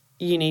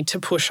you need to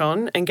push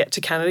on and get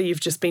to Canada. You've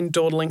just been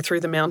dawdling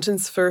through the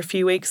mountains for a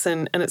few weeks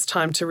and it's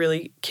time to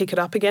really kick it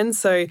up again.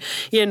 So,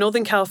 yeah,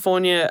 Northern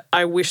California,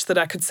 I wish that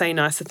I could say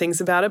nicer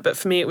things about it, but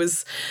for me it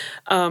was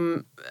a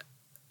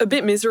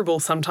bit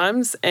miserable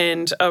sometimes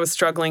and I was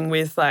struggling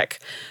with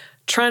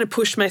trying to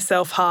push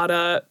myself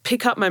harder,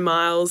 pick up my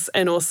miles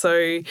and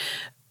also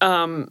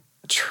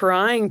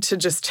trying to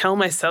just tell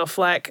myself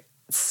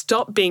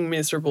stop being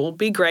miserable,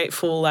 be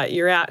grateful that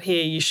you're out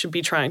here, you should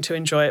be trying to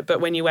enjoy it.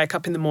 But when you wake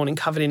up in the morning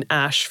covered in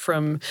ash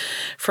from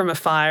a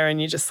fire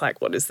and you're just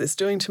like, what is this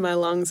doing to my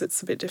lungs?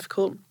 It's a bit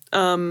difficult.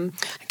 I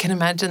can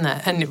imagine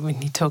that. And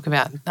when you talk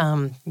about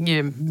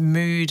your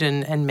mood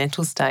and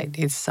mental state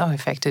is so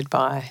affected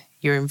by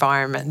your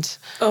environment.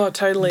 Oh,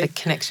 totally. The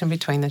connection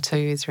between the two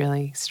is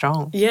really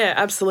strong. Yeah,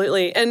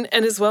 absolutely. And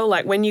as well,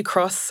 when you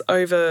cross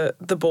over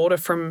the border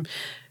from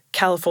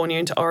California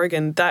into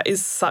Oregon, that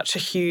is such a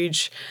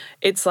huge,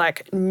 it's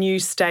like new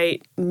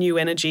state, new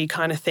energy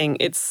kind of thing.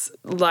 It's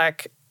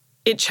like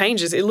it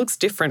changes. It looks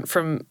different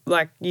from,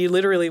 like, you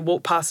literally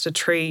walk past a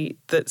tree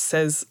that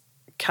says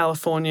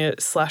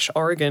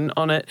California/Oregon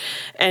on it,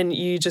 and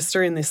you just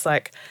are in this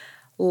like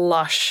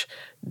lush,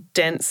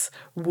 dense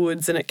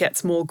woods, and it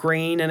gets more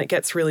green and it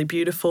gets really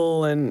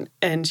beautiful, and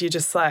you're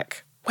just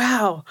like,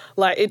 wow.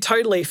 Like, it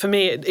totally, for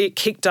me, it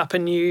kicked up a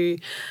new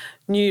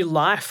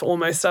life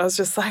almost. I was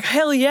just like,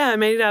 hell yeah, I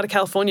made it out of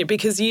California,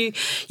 because you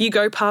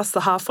go past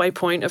the halfway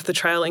point of the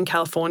trail in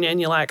California and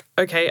you're like,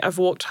 okay, I've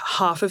walked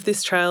half of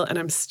this trail and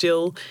I'm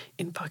still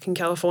in fucking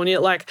California.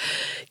 Like,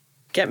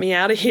 get me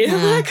out of here.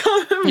 Like,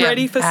 I'm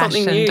ready for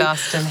something new. Ash and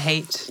dust and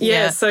heat.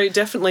 Yeah, so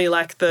definitely,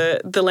 like,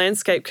 the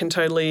landscape can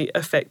totally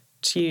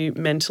affect you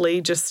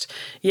mentally. Just,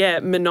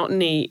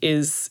 monotony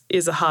is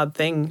a hard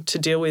thing to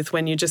deal with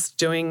when you're just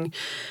doing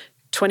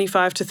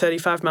 25 to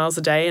 35 miles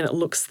a day and it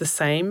looks the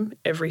same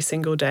every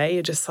single day.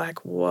 You're just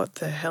like, what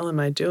the hell am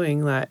I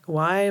doing? Like,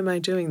 why am I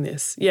doing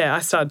this? Yeah, I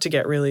started to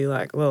get really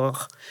like,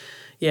 ugh.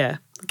 Yeah,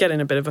 get in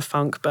a bit of a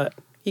funk, but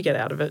you get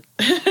out of it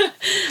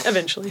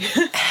eventually.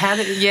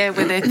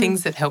 Were there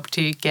things that helped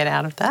you get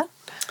out of that?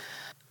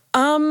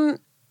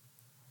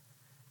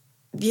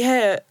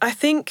 Yeah, I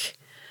think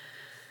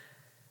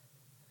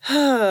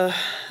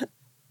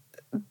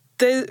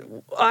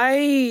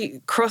I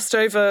crossed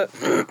over,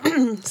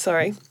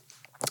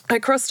 I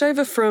crossed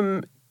over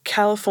from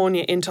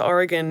California into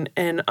Oregon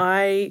and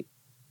I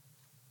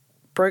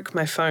broke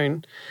my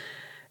phone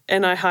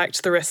and I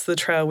hiked the rest of the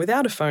trail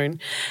without a phone.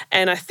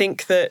 And I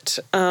think that,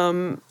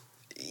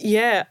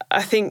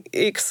 I think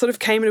it sort of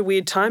came at a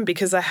weird time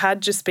because I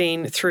had just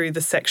been through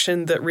the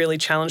section that really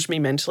challenged me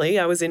mentally.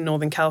 I was in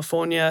Northern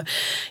California,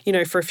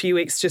 for a few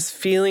weeks just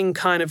feeling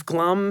kind of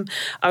glum.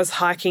 I was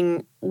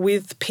hiking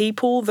with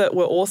people that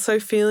were also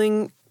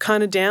feeling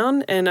kind of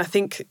down, and I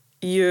think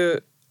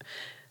your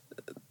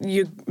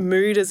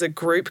mood as a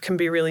group can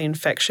be really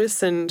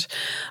infectious. And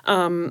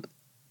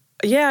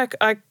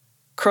I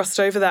crossed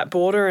over that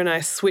border and I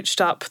switched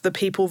up the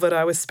people that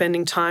I was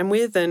spending time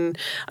with. And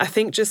I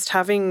think just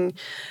having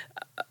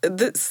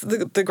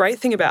the great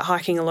thing about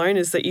hiking alone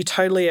is that you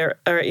totally are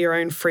at your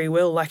own free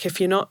will. Like, if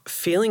you're not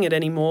feeling it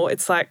anymore,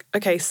 it's like,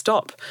 okay,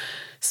 stop.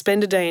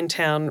 Spend a day in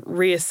town,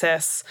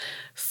 reassess,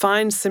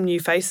 find some new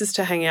faces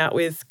to hang out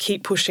with,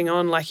 keep pushing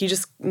on. Like, you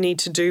just need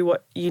to do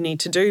what you need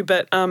to do.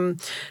 But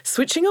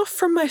switching off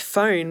from my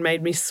phone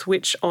made me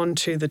switch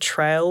onto the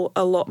trail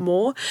a lot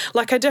more.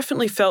 Like, I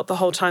definitely felt the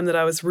whole time that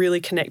I was really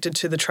connected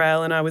to the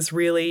trail and I was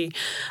really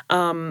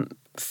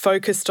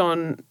focused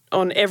on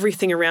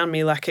everything around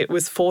me. Like, it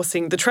was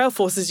the trail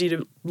forces you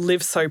to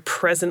live so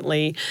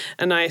presently.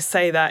 And I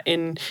say that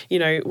in,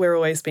 we're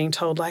always being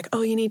told like,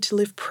 oh, you need to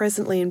live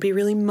presently and be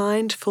really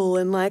mindful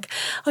and like,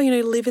 oh,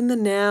 live in the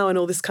now and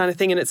all this kind of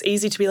thing. And it's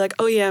easy to be like,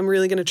 oh yeah, I'm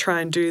really going to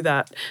try and do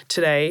that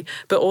today.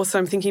 But also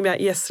I'm thinking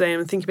about yesterday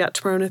and I'm thinking about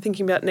tomorrow and I'm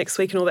thinking about next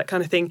week and all that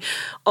kind of thing.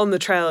 On the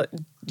trail,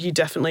 you're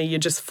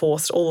just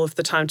forced all of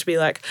the time to be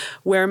like,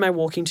 where am I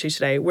walking to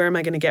today? Where am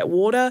I going to get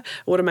water?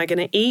 What am I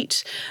going to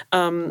eat?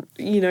 How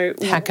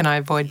can I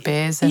avoid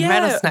bears and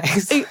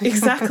rattlesnakes?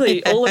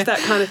 Exactly, all of that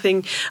kind of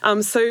thing.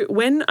 So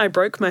when I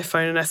broke my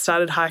phone and I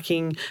started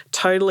hiking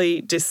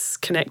totally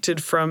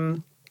disconnected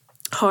from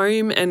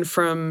home and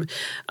from,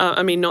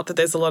 not that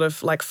there's a lot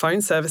of like phone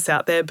service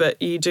out there,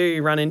 but you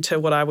do run into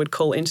what I would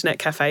call internet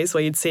cafes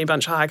where you'd see a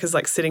bunch of hikers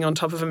like sitting on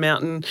top of a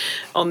mountain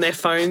on their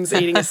phones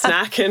eating a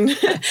snack and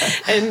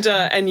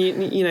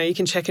you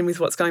can check in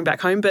with what's going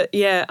back home. But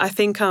yeah, I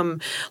think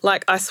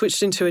I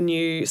switched into a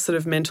new sort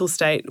of mental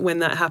state when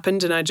that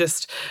happened, and I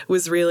just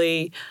was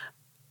really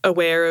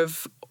aware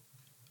of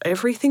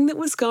everything that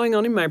was going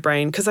on in my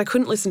brain because I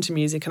couldn't listen to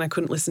music and I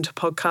couldn't listen to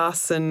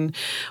podcasts and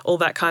all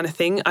that kind of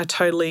thing. I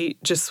totally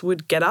just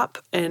would get up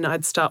and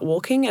I'd start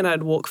walking and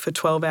I'd walk for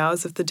 12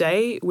 hours of the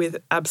day with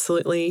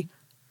absolutely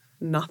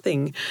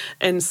nothing.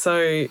 And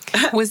so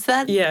was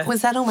that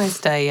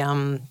almost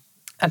a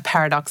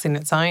paradox in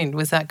its own?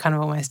 Was that kind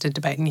of almost a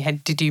debate in your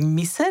head? Did you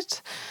miss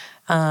it?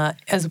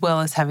 As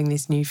well as having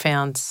this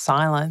newfound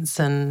silence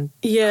and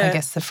I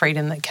guess the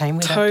freedom that came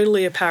with it.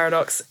 Totally a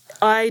paradox.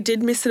 I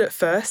did miss it at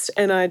first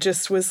and I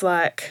just was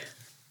like,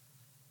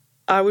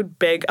 I would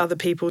beg other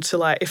people to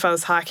like, if I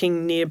was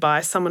hiking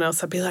nearby someone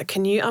else, I'd be like,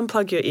 can you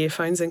unplug your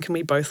earphones and can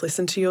we both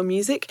listen to your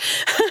music?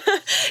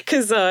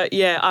 Because,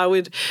 I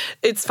would,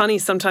 it's funny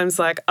sometimes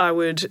like I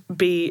would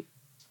be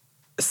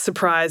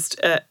surprised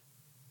at,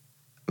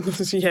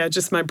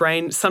 just my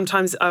brain.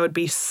 Sometimes I would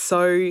be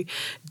so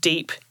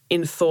deep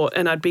in thought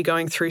and I'd be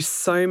going through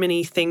so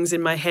many things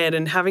in my head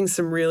and having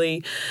some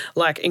really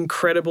like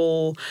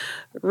incredible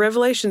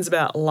revelations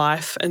about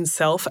life and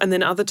self. And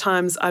then other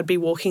times I'd be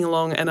walking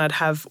along and I'd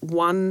have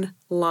one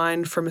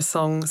line from a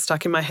song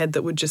stuck in my head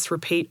that would just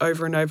repeat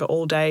over and over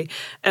all day.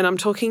 And I'm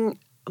talking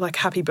like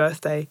Happy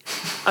Birthday.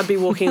 I'd be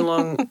walking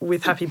along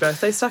with Happy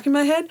Birthday stuck in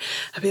my head.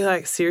 I'd be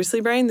like, seriously,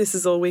 brain, this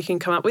is all we can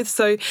come up with.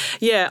 So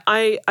yeah,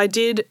 I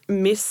did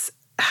miss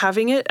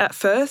having it at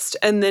first,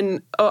 and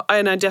then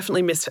and I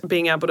definitely missed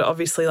being able to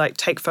obviously like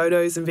take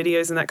photos and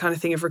videos and that kind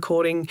of thing of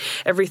recording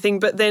everything.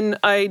 But then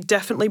I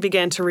definitely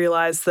began to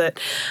realize that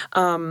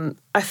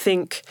I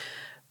think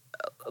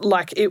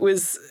like it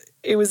was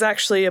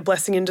actually a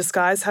blessing in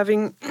disguise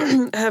having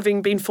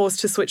been forced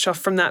to switch off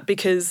from that,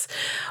 because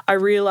I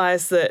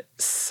realised that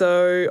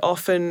so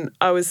often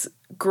I was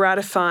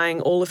gratifying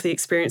all of the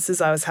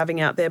experiences I was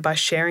having out there by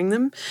sharing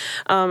them.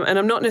 And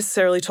I'm not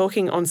necessarily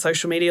talking on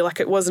social media, like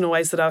it wasn't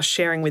always that I was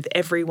sharing with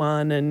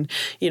everyone and,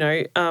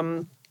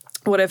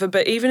 whatever.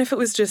 But even if it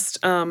was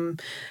just,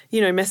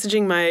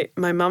 messaging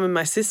my mum and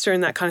my sister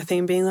and that kind of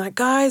thing, being like,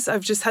 guys,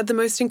 I've just had the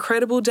most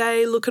incredible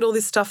day. Look at all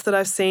this stuff that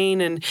I've seen.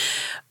 And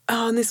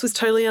this was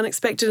totally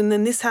unexpected. And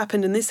then this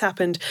happened and this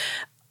happened.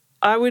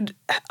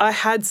 I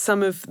had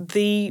some of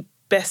the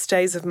best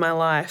days of my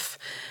life,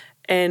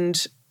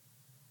 and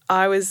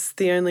I was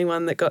the only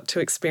one that got to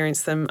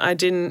experience them. I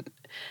didn't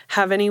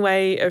have any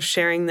way of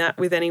sharing that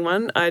with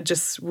anyone. I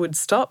just would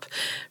stop,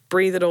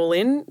 breathe it all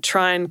in,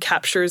 try and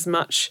capture as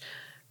much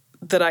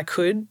that I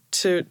could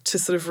to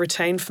sort of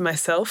retain for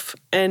myself.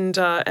 And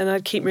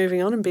I'd keep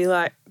moving on and be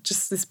like,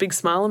 just this big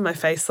smile on my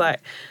face,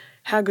 like,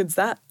 how good's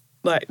that?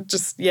 Like,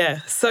 just,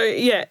 yeah. So,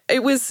 yeah,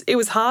 it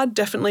was hard,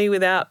 definitely,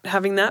 without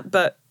having that,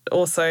 but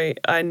also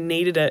I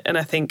needed it. And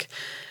I think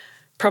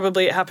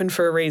probably it happened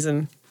for a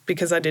reason,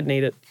 because I did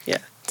need it, yeah.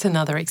 It's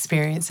another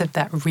experience of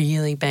that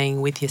really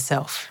being with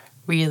yourself,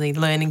 really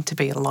learning to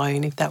be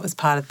alone, if that was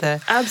part of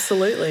the...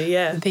 Absolutely,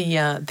 yeah.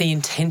 The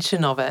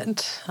intention of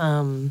it.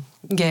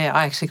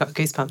 I actually got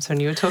goosebumps when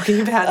you were talking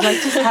about like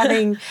just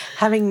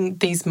having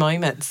these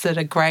moments that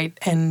are great,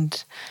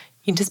 and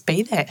you can just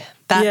be there.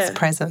 That's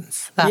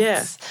presence.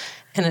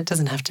 And it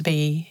doesn't have to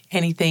be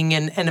anything,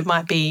 and it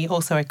might be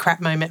also a crap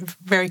moment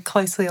very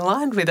closely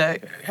aligned with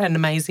an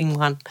amazing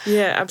one.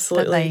 Yeah,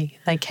 absolutely.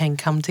 But they can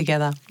come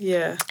together.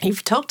 Yeah.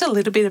 You've talked a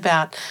little bit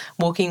about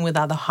walking with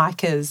other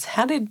hikers.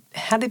 How did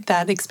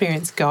that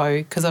experience go?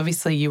 Because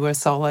obviously you were a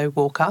solo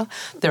walker.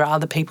 There are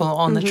other people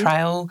on the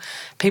trail.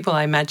 People,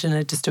 I imagine,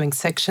 are just doing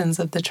sections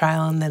of the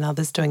trail, and then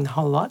others doing the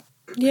whole lot.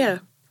 Yeah.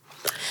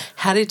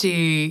 How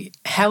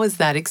was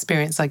that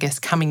experience, I guess,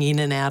 coming in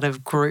and out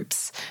of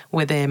groups?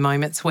 Were there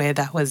moments where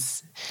that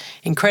was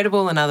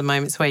incredible and other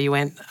moments where you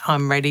went,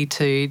 I'm ready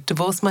to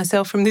divorce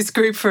myself from this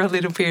group for a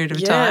little period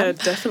of time? Yeah,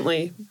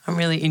 definitely. I'm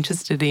really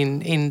interested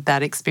in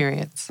that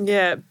experience.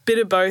 Yeah, bit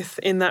of both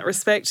in that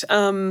respect.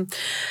 On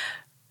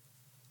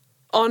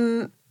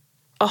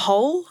a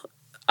whole,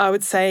 I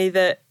would say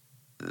that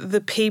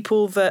the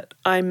people that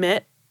I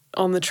met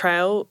on the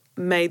trail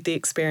made the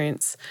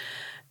experience.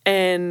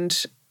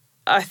 And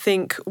I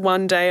think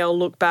one day I'll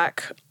look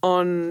back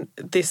on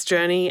this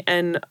journey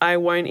and I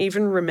won't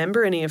even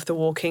remember any of the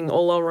walking.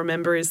 All I'll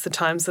remember is the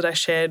times that I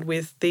shared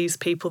with these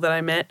people that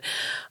I met.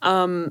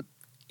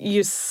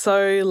 You're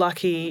so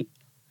lucky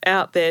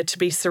out there to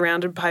be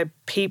surrounded by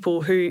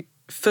people who,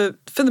 for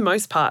the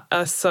most part,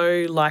 are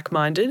so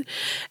like-minded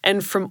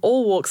and from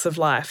all walks of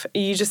life.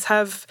 You just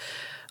have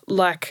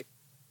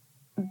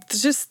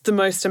just the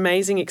most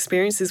amazing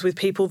experiences with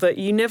people that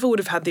you never would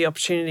have had the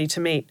opportunity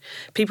to meet.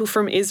 People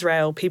from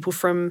Israel, people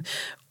from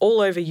all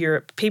over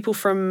Europe, people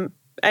from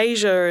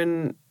Asia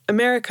and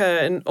America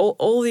and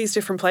all these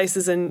different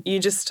places. And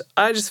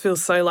I just feel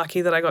so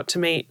lucky that I got to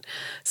meet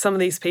some of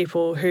these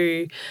people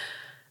who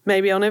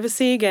maybe I'll never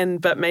see again,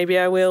 but maybe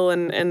I will.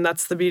 And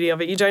that's the beauty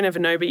of it. You don't ever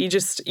know, but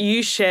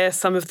you share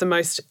some of the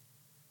most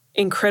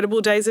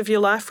incredible days of your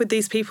life with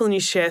these people, and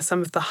you share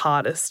some of the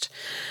hardest.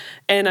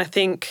 And I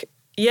think,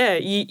 yeah,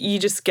 you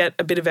just get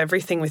a bit of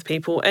everything with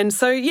people. And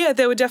so, yeah,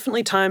 there were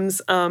definitely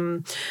times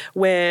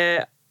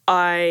where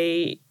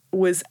I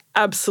was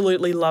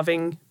absolutely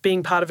loving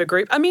being part of a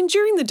group. I mean,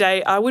 during the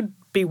day, I would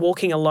be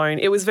walking alone.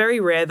 It was very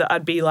rare that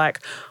I'd be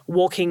like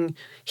walking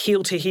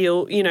heel to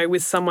heel,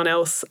 with someone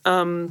else.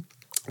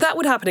 That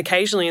would happen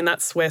occasionally, and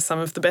that's where some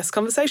of the best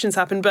conversations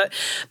happen. But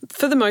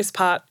for the most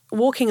part,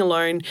 walking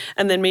alone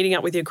and then meeting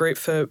up with your group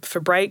for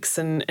breaks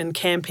and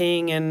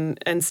camping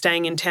and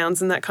staying in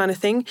towns and that kind of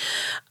thing.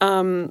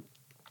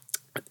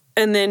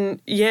 And then,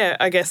 yeah,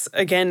 I guess,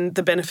 again,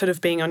 the benefit of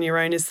being on your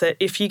own is that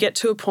if you get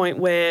to a point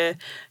where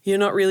you're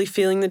not really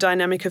feeling the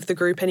dynamic of the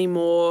group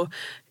anymore,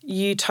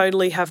 you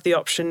totally have the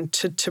option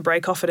to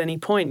break off at any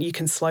point. You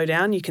can slow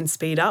down, you can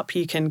speed up,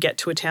 you can get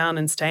to a town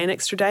and stay an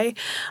extra day.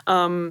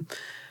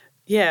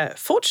 Yeah,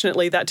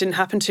 fortunately that didn't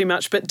happen too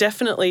much, but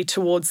definitely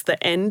towards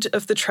the end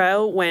of the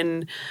trail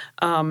when,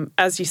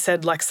 as you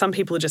said, like some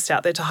people are just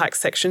out there to hike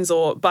sections,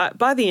 or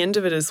by the end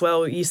of it as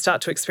well, you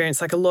start to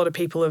experience like a lot of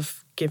people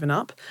have given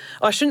up.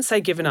 I shouldn't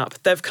say given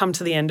up. They've come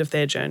to the end of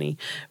their journey,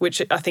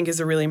 which I think is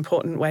a really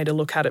important way to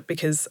look at it,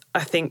 because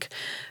I think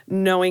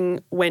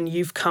knowing when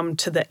you've come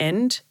to the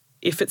end,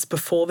 if it's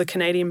before the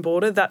Canadian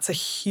border, that's a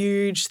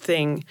huge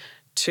thing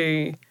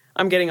to...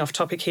 I'm getting off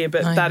topic here,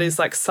 but that is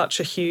like such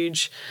a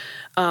huge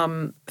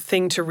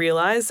thing to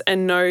realise,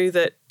 and know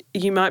that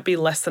you might be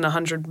less than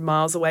 100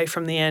 miles away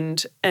from the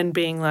end and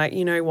being like,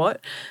 you know what,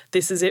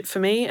 this is it for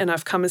me, and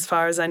I've come as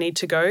far as I need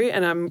to go,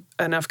 and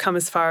I've come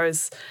as far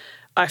as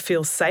I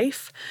feel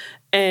safe.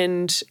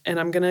 and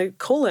I'm going to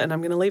call it and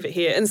I'm going to leave it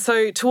here. And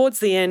so towards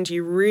the end,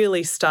 you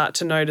really start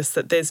to notice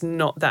that there's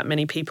not that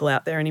many people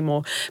out there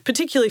anymore,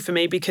 particularly for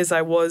me because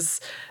I was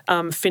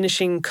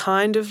finishing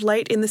kind of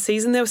late in the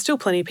season. There were still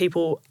plenty of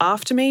people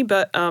after me,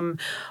 but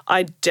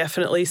I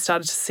definitely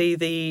started to see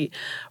the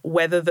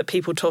weather that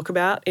people talk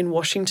about in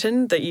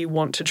Washington that you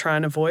want to try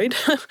and avoid.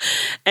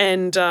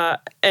 And I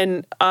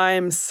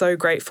am so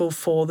grateful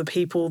for the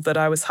people that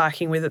I was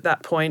hiking with at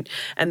that point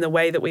and the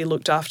way that we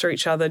looked after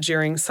each other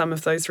during some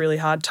of those really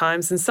hard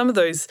times and some of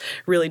those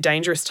really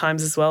dangerous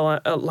times as well.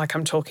 Like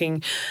I'm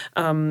talking,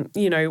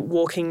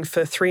 walking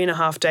for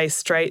 3.5 days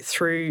straight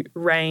through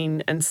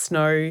rain and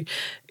snow,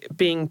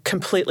 being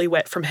completely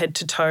wet from head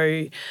to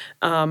toe,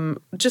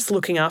 just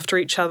looking after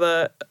each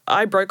other.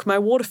 I broke my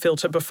water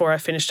filter before I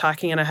finished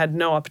hiking and I had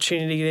no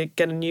opportunity to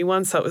get a new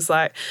one. So it was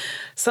like,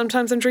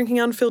 sometimes I'm drinking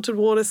unfiltered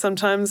water,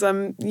 sometimes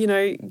I'm,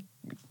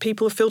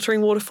 people are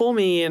filtering water for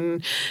me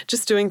and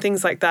just doing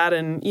things like that.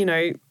 And,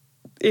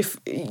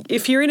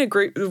 if you're in a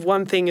group,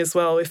 one thing as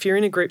well, if you're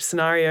in a group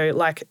scenario,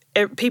 like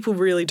people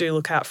really do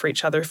look out for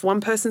each other. If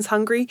one person's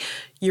hungry,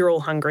 you're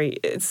all hungry.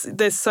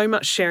 There's so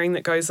much sharing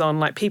that goes on.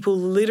 Like people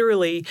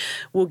literally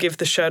will give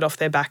the shirt off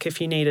their back if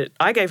you need it.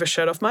 I gave a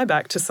shirt off my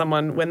back to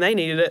someone when they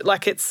needed it.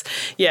 Like there's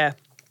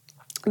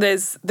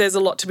a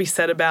lot to be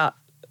said about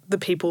the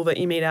people that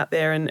you meet out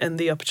there and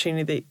the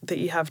opportunity that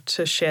you have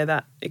to share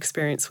that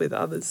experience with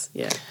others.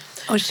 Yeah.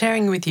 I was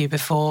sharing with you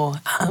before,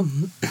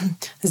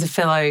 there's a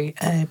fellow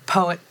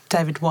poet,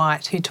 David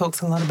White, who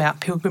talks a lot about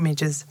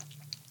pilgrimages.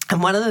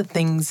 And one of the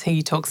things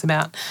he talks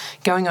about,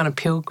 going on a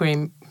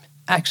pilgrim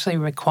actually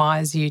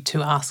requires you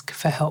to ask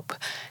for help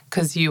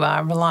because you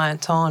are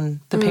reliant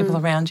on the people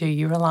around you.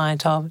 You're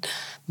reliant on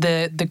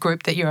the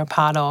group that you're a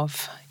part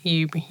of.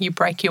 You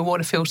break your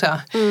water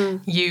filter.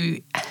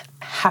 You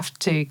have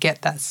to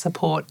get that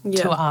support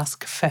to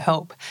ask for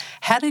help.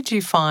 How did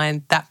you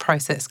find that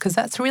process? Because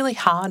that's really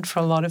hard for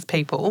a lot of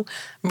people.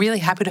 I'm really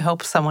happy to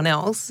help someone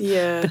else,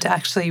 but to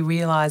actually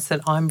realise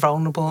that I'm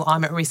vulnerable,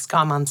 I'm at risk,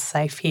 I'm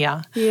unsafe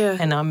here,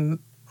 and I'm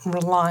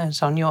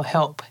reliant on your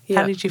help.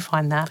 How did you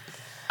find that?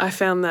 I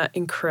found that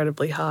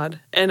incredibly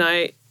hard. And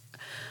I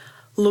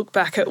look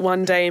back at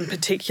one day in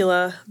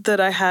particular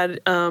that I had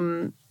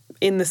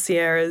in the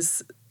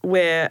Sierras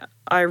where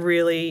I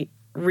really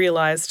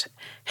realised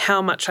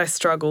how much I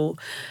struggle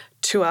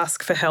to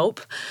ask for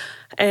help.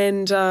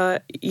 And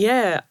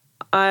it's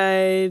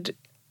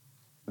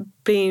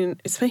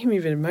making me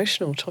a bit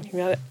emotional talking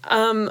about it.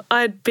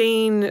 I'd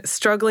been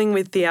struggling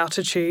with the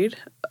altitude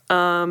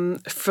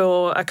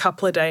for a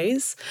couple of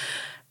days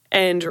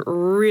and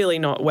really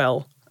not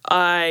well.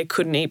 I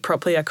couldn't eat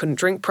properly. I couldn't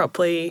drink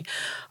properly.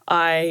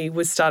 I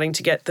was starting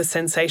to get the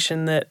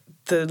sensation that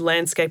the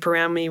landscape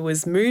around me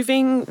was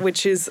moving,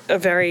 which is a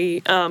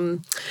very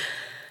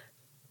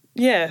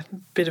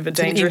bit of a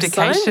dangerous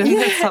indication sign.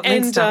 that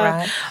something's not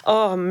right.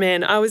 Oh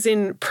man, I was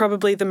in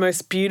probably the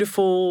most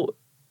beautiful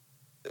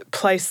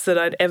place that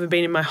I'd ever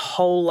been in my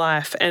whole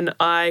life, and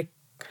I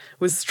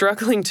was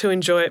struggling to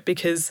enjoy it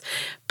because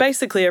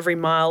basically every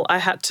mile I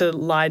had to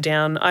lie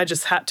down. I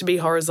just had to be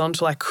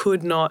horizontal. I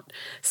could not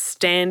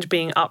stand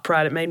being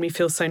upright. It made me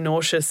feel so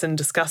nauseous and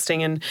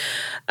disgusting. And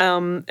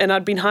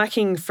I'd been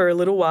hiking for a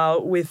little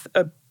while with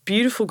a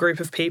beautiful group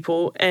of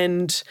people,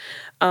 and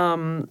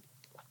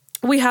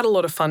we had a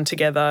lot of fun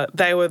together.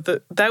 They were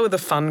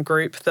the fun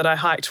group that I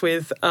hiked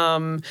with.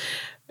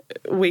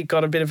 We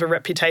got a bit of a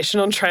reputation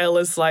on trail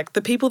as like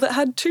the people that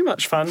had too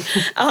much fun.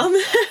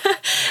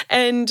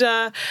 And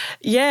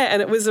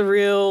it was a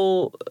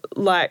real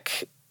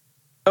like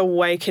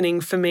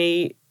awakening for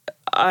me.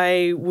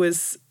 I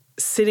was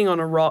sitting on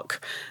a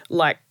rock,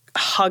 like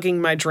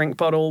hugging my drink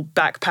bottle,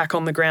 backpack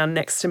on the ground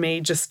next to me,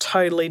 just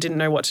totally didn't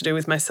know what to do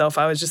with myself.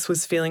 I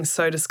was feeling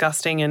so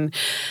disgusting.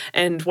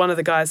 And one of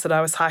the guys that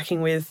I was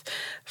hiking with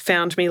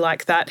found me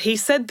like that. He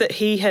said that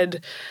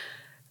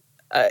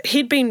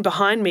he'd been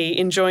behind me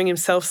enjoying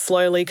himself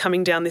slowly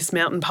coming down this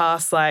mountain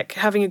pass, like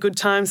having a good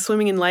time,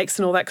 swimming in lakes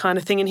and all that kind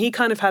of thing. And he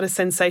kind of had a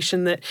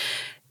sensation that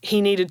he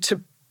needed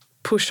to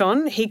push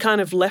on. He kind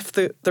of left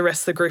the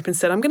rest of the group and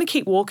said, I'm going to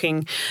keep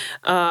walking.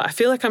 I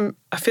feel like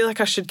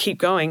I should keep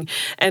going.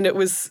 And it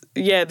was,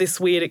 this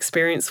weird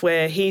experience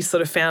where he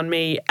sort of found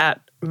me at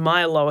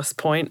my lowest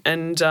point,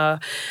 and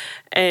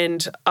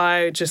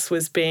I just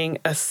was being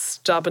a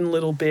stubborn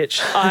little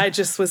bitch. I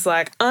just was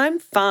like, I'm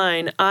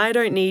fine. I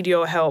don't need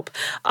your help.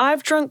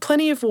 I've drunk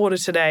plenty of water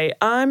today.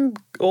 I'm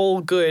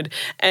all good.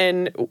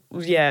 And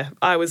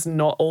I was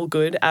not all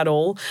good at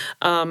all.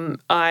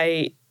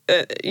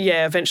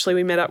 Eventually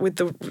we met up with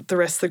the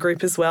rest of the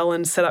group as well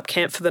and set up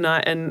camp for the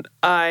night. And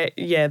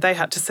they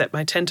had to set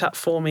my tent up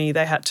for me.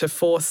 They had to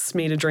force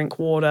me to drink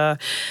water,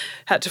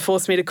 had to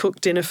force me to cook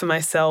dinner for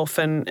myself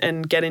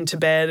and get into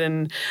bed.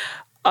 And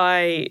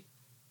I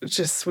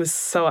just was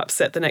so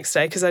upset the next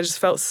day because I just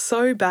felt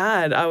so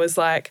bad. I was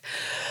like,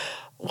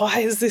 why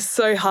is this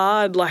so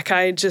hard? Like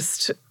I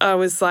just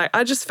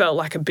felt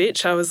like a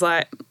bitch. I was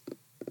like,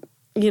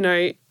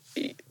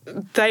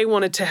 they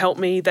wanted to help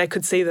me. They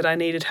could see that I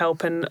needed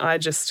help and I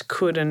just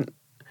couldn't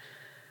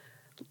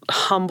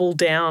humble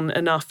down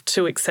enough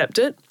to accept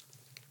it.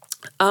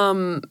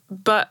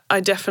 But I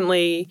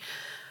definitely,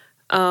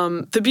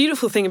 the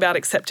beautiful thing about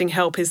accepting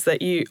help is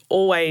that you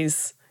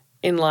always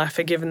in life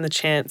are given the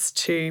chance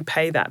to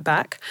pay that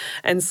back.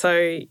 And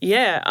so,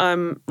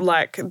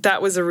 that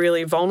was a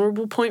really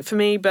vulnerable point for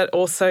me, but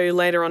also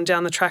later on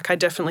down the track, I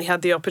definitely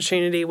had the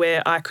opportunity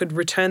where I could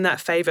return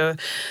that favour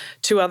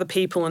to other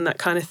people and that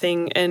kind of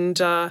thing. And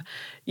and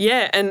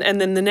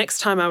then the next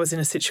time I was in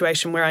a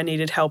situation where I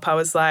needed help, I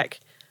was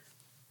like,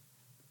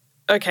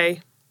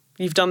 okay,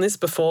 you've done this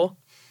before.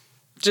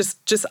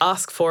 Just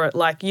ask for it.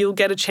 Like, you'll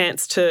get a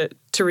chance to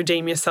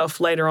redeem yourself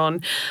later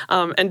on.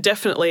 And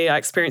definitely I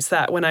experienced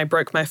that when I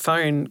broke my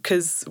phone,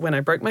 because when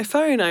I broke my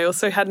phone, I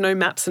also had no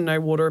maps and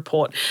no water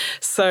report.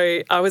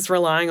 So I was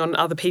relying on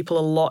other people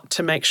a lot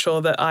to make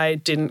sure that I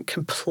didn't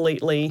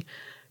completely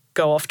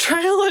go off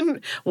trail and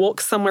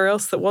walk somewhere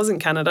else that wasn't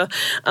Canada.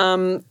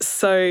 I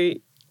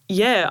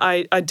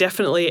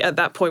definitely at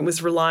that point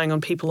was relying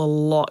on people a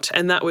lot.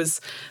 And that was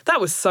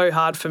so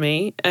hard for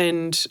me.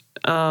 And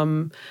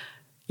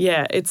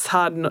it's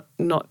hard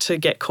not to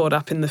get caught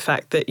up in the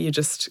fact that you're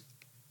just,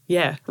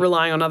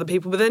 relying on other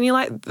people. But then you're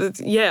like,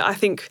 I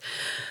think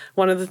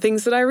one of the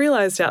things that I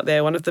realised out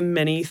there, one of the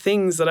many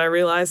things that I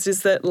realised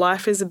is that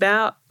life is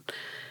about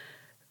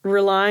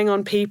relying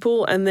on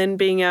people and then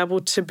being able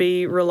to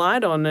be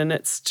relied on. And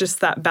it's just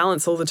that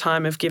balance all the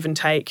time of give and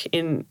take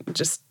in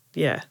just,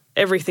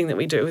 everything that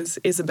we do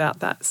is about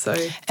that. So,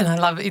 and I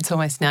love it's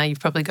almost now you've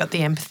probably got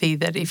the empathy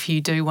that if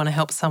you do want to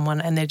help someone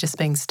and they're just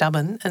being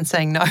stubborn and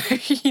saying no,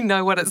 you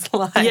know what it's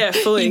like. Yeah,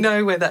 fully. You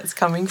know where that's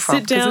coming from.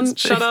 Sit down,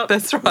 shut up.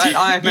 That's right.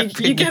 I'm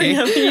you're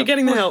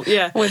getting the help.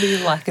 Yeah, whether you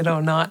like it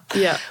or not.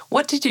 Yeah.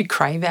 What did you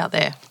crave out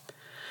there?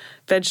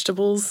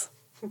 Vegetables.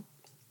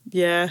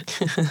 Yeah.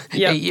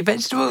 Eat your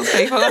vegetables,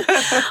 people.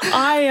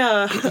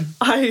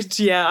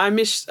 I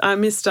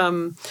missed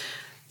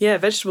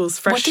vegetables,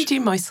 fresh. What did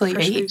you mostly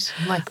eat?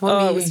 Like,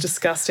 what it was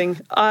disgusting.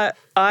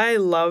 I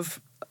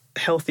love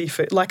healthy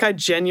food. Like, I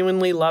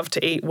genuinely love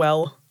to eat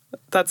well.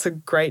 That's a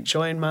great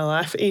joy in my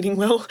life, eating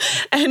well.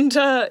 And,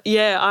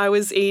 I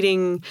was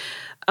eating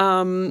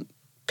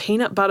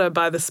peanut butter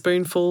by the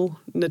spoonful,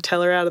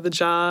 Nutella out of the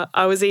jar.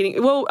 I was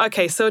eating,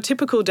 so a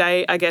typical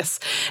day, I guess,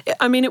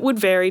 I mean, it would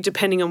vary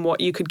depending on what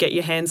you could get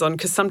your hands on,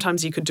 because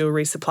sometimes you could do a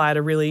resupply at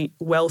a really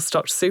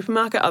well-stocked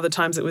supermarket. Other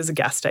times it was a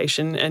gas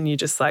station and you're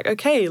just like,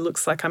 okay,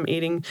 looks like I'm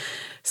eating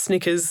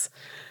Snickers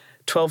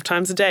 12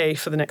 times a day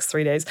for the next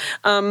 3 days.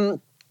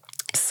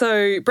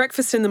 So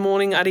breakfast in the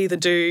morning, I'd either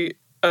do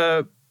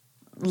a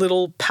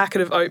little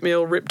packet of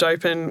oatmeal ripped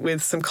open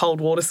with some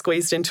cold water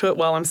squeezed into it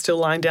while I'm still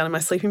lying down in my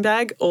sleeping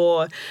bag,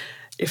 or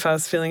if I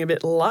was feeling a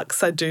bit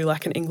luxe, I'd do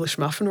like an English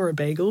muffin or a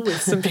bagel with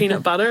some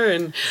peanut butter,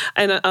 and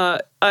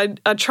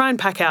I'd try and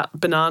pack out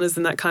bananas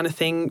and that kind of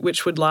thing,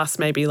 which would last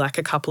maybe like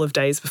a couple of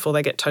days before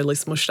they get totally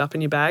smushed up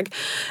in your bag.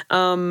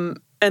 And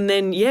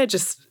then you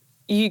just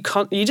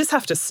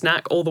have to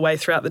snack all the way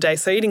throughout the day.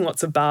 So eating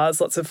lots of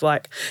bars, lots of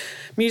like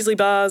muesli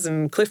bars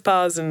and Cliff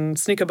bars and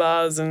Snicker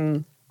bars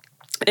and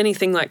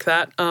anything like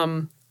that.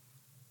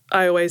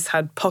 I always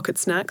had pocket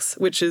snacks,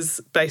 which is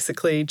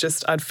basically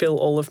just I'd fill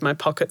all of my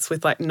pockets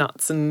with like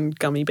nuts and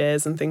gummy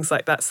bears and things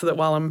like that, so that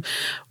while I'm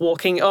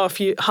walking, if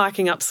you're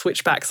hiking up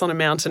switchbacks on a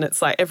mountain, it's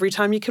like every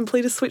time you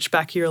complete a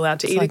switchback, you're allowed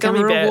to eat a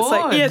gummy bear. It's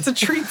like, it's a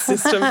treat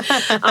system.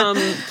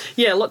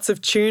 Lots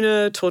of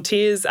tuna,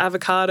 tortillas,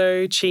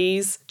 avocado,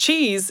 cheese.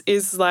 Cheese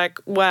is like,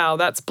 wow,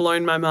 that's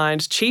blown my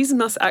mind. Cheese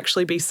must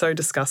actually be so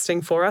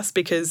disgusting for us,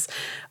 because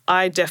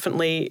I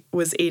definitely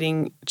was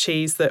eating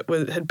cheese that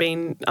had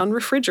been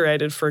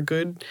unrefrigerated for a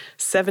good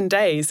 7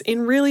 days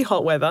in really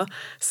hot weather.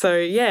 So,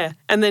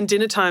 and then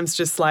dinner time's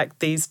just like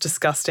these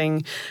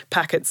disgusting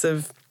packets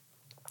of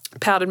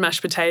powdered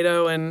mashed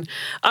potato, and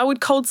I would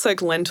cold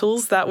soak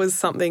lentils. That was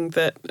something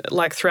that,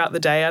 like, throughout the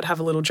day I'd have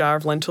a little jar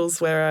of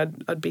lentils where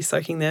I'd be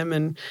soaking them,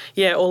 and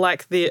or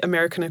like the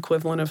American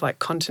equivalent of like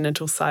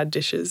continental side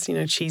dishes,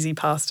 cheesy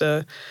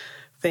pasta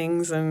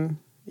things, and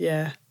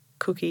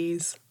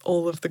cookies,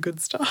 all of the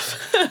good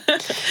stuff.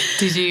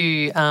 Did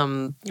you,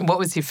 what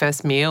was your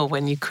first meal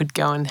when you could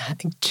go and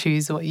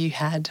choose what you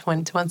had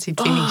once you'd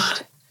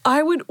finished?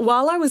 I would,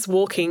 while I was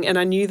walking and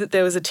I knew that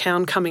there was a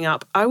town coming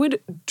up, I would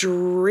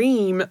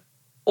dream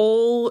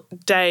all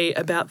day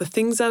about the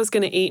things I was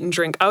going to eat and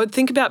drink. I would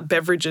think about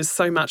beverages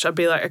so much. I'd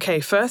be like, okay,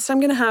 first I'm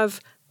going to have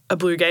a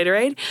blue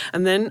Gatorade,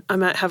 and then I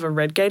might have a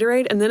red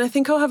Gatorade, and then I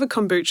think I'll have a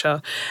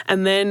kombucha,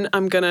 and then I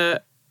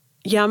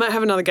might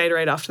have another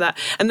Gatorade after that.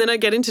 And then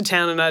I'd get into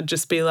town and I'd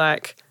just be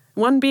like,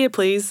 1 beer,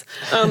 please.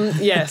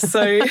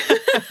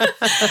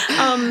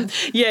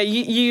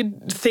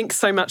 You'd think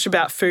so much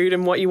about food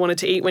and what you wanted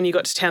to eat when you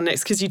got to town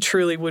next, because you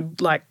truly would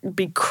like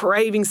be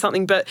craving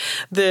something. But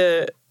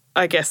the,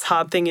 I guess,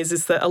 hard thing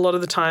is that a lot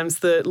of the times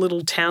the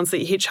little towns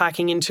that you're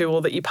hitchhiking into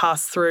or that you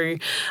pass through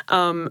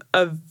are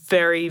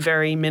very,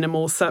 very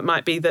minimal. So it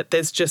might be that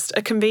there's just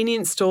a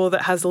convenience store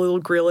that has a little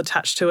grill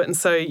attached to it, and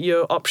so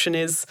your option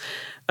is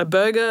a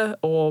burger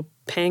or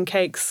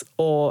pancakes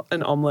or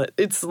an omelette.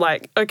 It's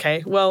like,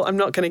 okay, well, I'm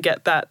not going to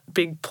get that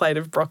big plate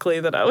of broccoli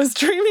that I was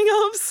dreaming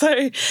of.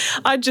 So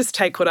I'd just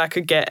take what I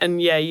could get.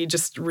 And yeah, you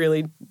just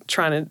really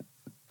trying to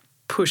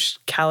push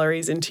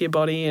calories into your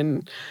body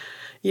and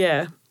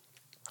yeah,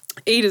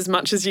 eat as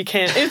much as you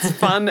can. It's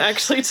fun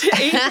actually to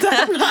eat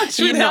that much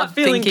without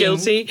feeling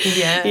guilty.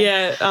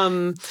 Yeah.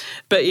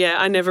 But yeah,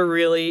 I never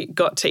really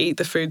got to eat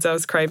the foods I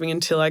was craving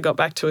until I got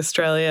back to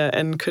Australia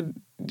and could,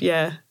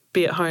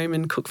 be at home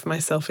and cook for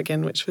myself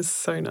again, which was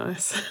so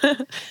nice.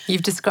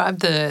 You've described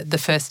the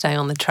first day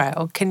on the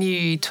trail. Can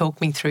you talk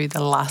me through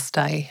the last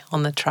day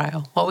on the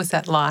trail? What was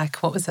that like?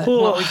 What was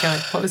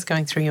what was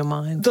going through your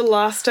mind? The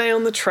last day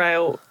on the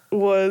trail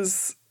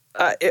was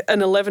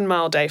an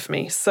 11-mile day for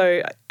me.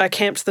 So I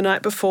camped the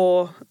night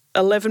before,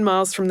 11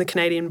 miles from the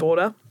Canadian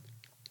border,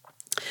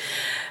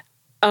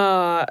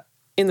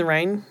 in the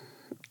rain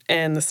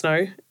and the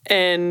snow.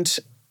 And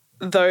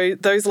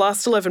those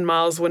last 11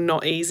 miles were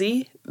not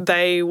easy.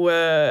 They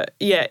were,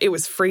 it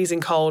was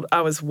freezing cold.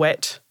 I was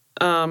wet.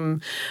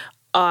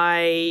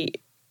 I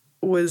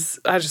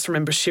just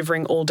remember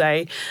shivering all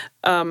day.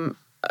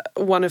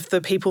 One of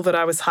the people that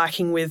I was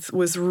hiking with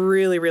was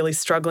really, really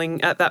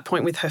struggling at that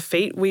point with her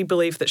feet. We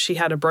believed that she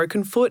had a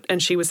broken foot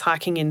and she was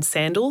hiking in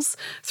sandals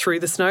through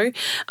the snow.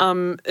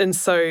 And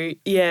so,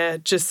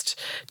 just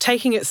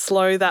taking it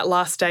slow that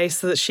last day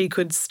so that she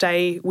could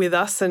stay with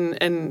us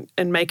and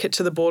make it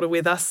to the border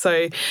with us.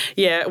 So,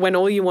 when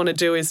all you want to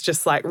do is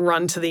just like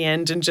run to the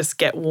end and just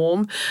get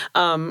warm,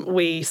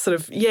 we sort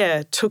of,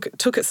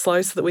 took it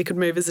slow so that we could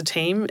move as a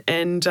team.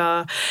 And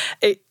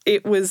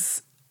it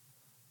was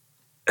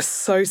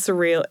so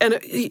surreal. And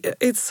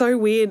it's so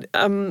weird.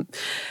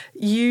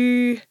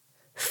 You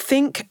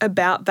think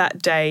about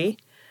that day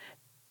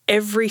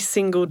every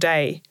single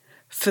day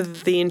for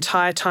the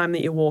entire time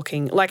that you're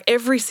walking. Like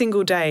every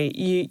single day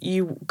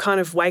you kind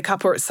of wake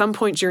up, or at some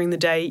point during the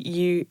day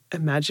you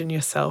imagine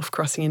yourself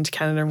crossing into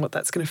Canada and what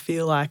that's going to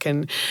feel like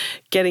and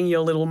getting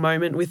your little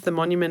moment with the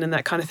monument and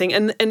that kind of thing.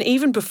 And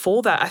even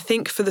before that, I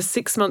think for the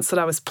 6 months that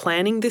I was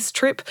planning this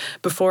trip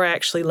before I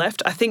actually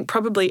left, I think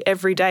probably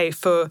every day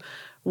for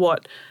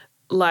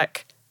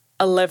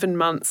 11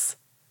 months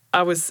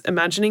I was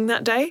imagining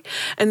that day.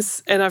 And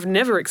I've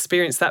never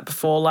experienced that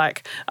before.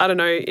 Like, I don't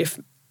know if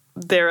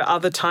there are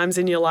other times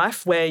in your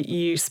life where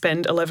you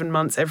spend 11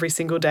 months every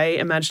single day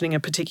imagining a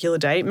particular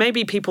day.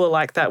 Maybe people are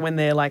like that when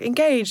they're like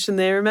engaged and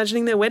they're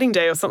imagining their wedding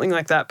day or something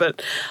like that.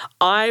 But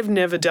I've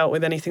never dealt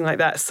with anything like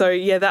that. So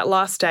that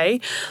last day,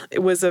 it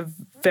was a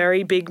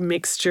very big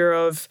mixture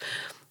of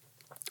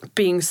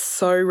being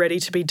so ready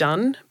to be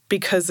done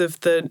because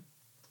of the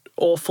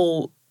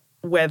awful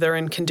weather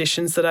and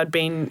conditions that I'd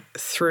been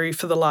through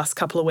for the last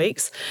couple of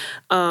weeks.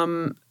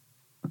 But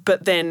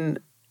then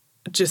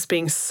just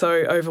being so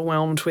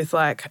overwhelmed with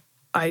like,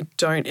 I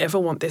don't ever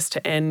want this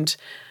to end.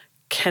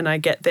 Can I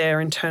get there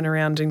and turn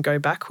around and go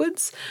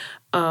backwards?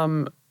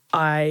 You're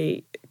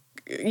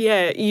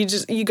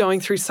going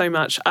through so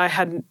much. I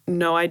had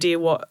no idea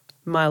what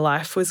my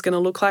life was going to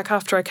look like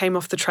after I came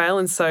off the trail.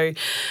 And so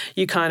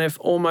you kind of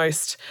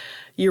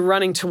you're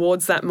running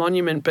towards that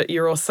monument, but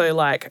you're also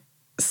like,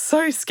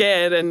 so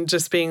scared and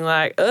just being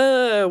like,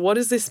 what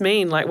does this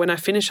mean? Like when I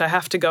finish, I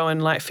have to go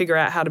and like figure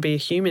out how to be a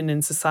human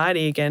in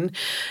society again.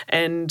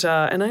 And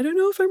I don't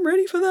know if I'm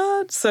ready for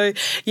that. So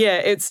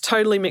it's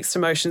totally mixed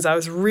emotions. I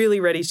was really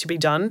ready to be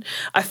done.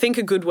 I think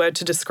a good word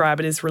to describe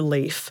it is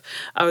relief.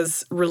 I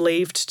was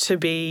relieved to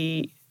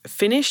be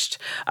finished.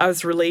 I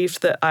was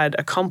relieved that I'd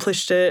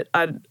accomplished it.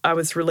 I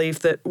was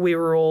relieved that we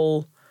were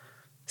all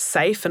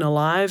safe and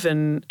alive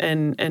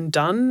and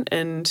done.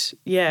 And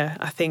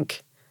I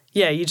think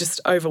you're just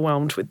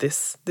overwhelmed with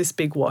this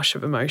big wash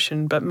of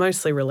emotion, but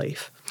mostly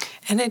relief.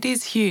 And it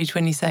is huge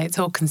when you say it's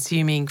all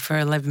consuming for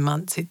 11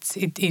 months.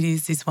 It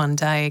is this one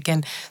day.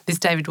 Again, this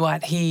David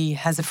White, he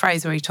has a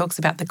phrase where he talks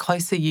about the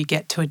closer you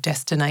get to a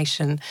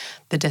destination,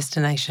 the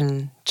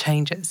destination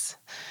changes.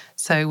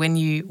 So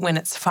when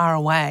it's far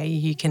away,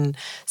 you can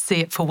see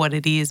it for what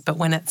it is, but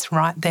when it's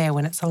right there,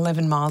 when it's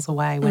 11 miles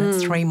away, when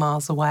it's 3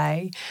 miles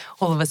away,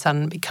 all of a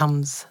sudden it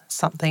becomes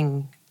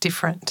something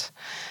different.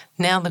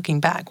 Now looking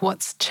back,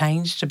 what's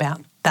changed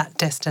about that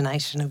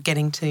destination of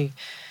getting to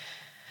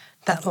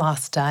that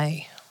last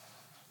day?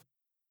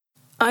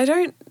 I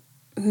don't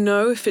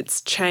know if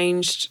it's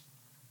changed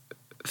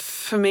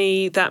for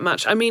me that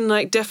much. I mean,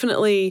 like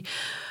definitely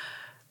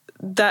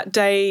that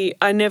day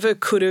I never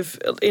could have,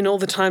 in all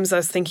the times I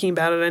was thinking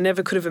about it, I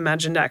never could have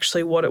imagined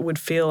actually what it would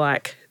feel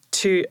like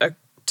to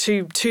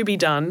be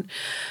done.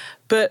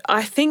 But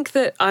I think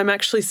that I'm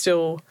actually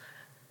still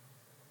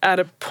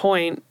at a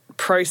point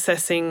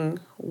processing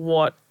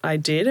what I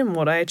did and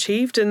what I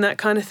achieved and that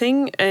kind of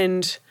thing.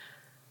 And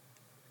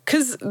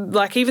because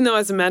like, even though I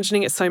was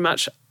imagining it so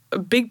much, a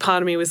big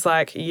part of me was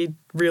like, you're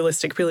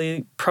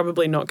realistically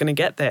probably not going to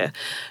get there.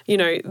 You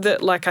know,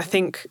 that like, I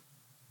think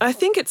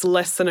it's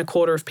less than a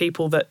quarter of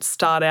people that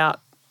start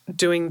out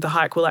doing the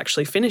hike will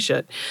actually finish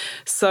it.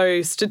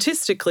 So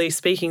statistically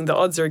speaking, the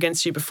odds are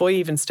against you before you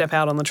even step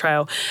out on the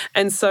trail.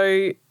 And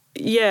so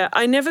yeah,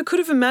 I never could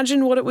have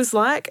imagined what it was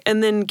like.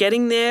 And then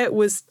getting there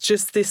was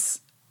just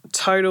this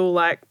total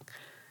like,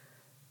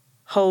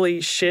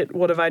 holy shit,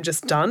 what have I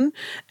just done?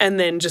 And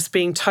then just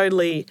being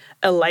totally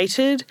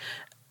elated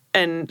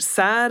and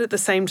sad at the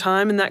same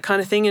time and that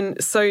kind of thing.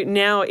 And so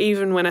now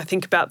even when I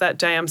think about that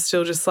day, I'm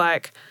still just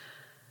like,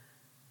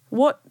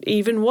 what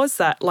even was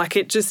that? Like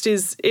it just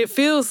is, it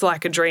feels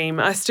like a dream.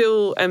 I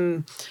still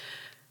am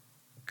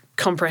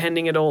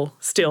comprehending it all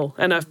still.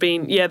 And I've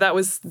been, that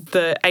was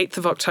the 8th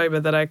of October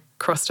that I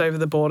crossed over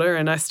the border,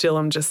 and I still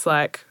am just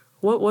like,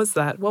 what was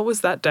that? What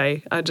was that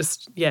day?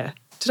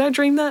 Did I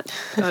dream that?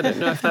 I don't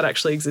know if that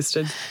actually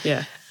existed.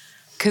 Yeah.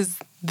 Because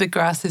the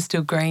grass is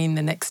still green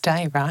the next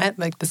day, right?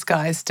 Like the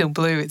sky is still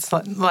blue. It's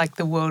like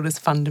the world has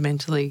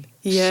fundamentally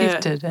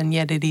shifted, and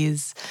yet it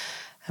is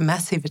a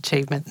massive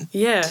achievement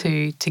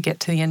to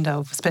get to the end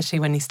of, especially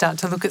when you start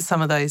to look at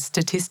some of those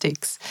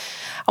statistics.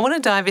 I want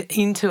to dive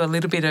into a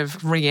little bit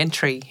of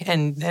re-entry,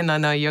 and I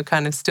know you're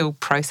kind of still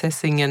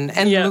processing and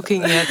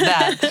looking at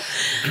that.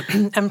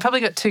 And probably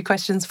got 2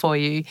 questions for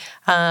you.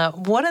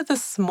 What are the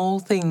small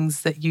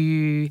things that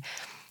you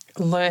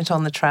learnt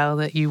on the trail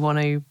that you want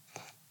to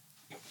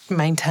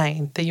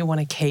maintain, that you want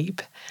to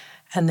keep?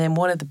 And then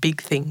what are the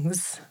big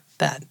things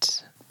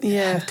that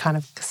have kind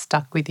of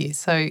stuck with you?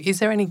 So is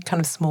there any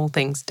kind of small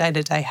things,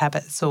 day-to-day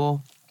habits,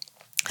 or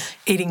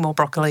eating more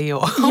broccoli,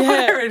 or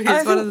whatever it is?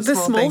 I think the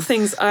small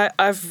things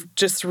I've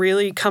just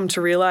really come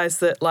to realise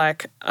that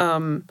like,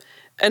 and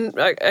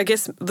I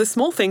guess the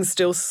small things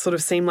still sort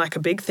of seem like a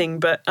big thing,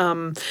 but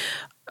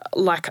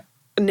like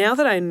now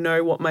that I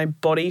know what my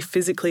body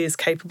physically is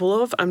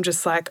capable of, I'm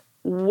just like,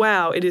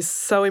 wow, it is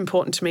so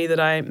important to me that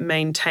I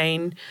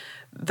maintain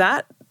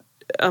that.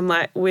 I'm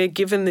like, we're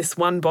given this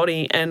one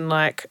body, and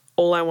like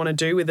all I want to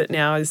do with it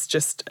now is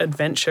just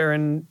adventure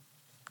and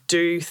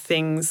do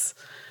things,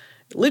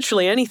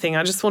 literally anything.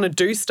 I just want to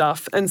do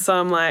stuff. And so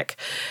I'm like,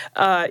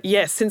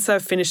 since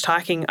I've finished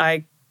hiking,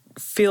 I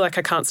feel like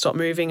I can't stop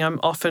moving. I'm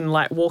often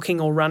like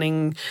walking or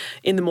running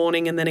in the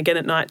morning and then again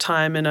at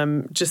nighttime, and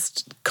I'm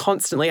just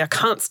constantly, I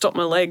can't stop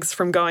my legs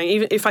from going.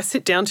 Even if I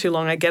sit down too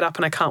long, I get up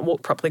and I can't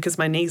walk properly because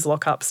my knees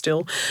lock up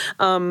still.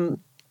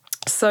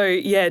 So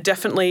yeah,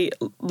 definitely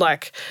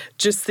like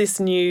just this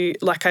new,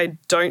 like I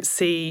don't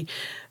see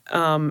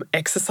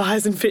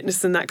exercise and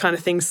fitness and that kind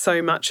of thing so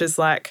much as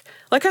like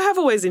I have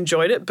always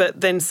enjoyed it, but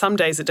then some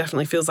days it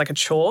definitely feels like a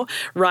chore.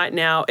 Right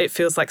now it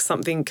feels like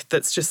something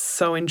that's just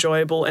so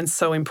enjoyable and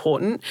so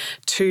important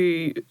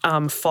to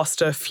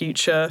foster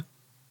future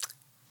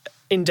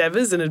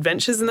endeavours and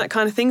adventures and that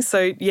kind of thing.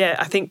 So yeah,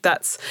 I think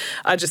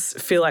I just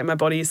feel like my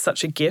body is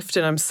such a gift,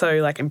 and I'm so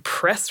like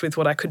impressed with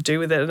what I could do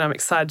with it, and I'm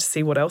excited to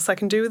see what else I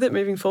can do with it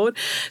moving forward.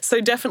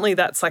 So definitely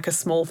that's like a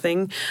small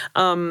thing.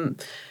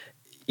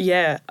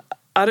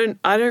 I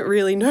don't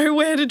really know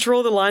where to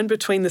draw the line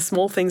between the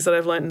small things that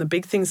I've learned and the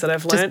big things that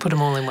I've learned. Just put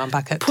them all in one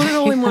bucket. Put it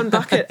all in one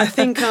bucket. I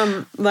think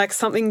like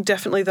something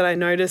definitely that I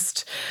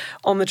noticed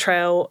on the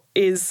trail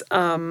is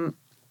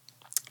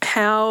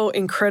how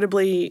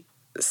incredibly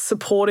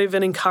supportive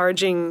and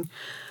encouraging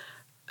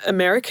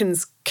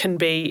Americans can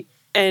be.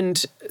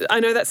 And I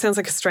know that sounds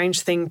like a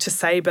strange thing to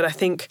say, but I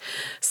think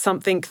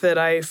something that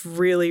I've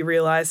really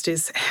realised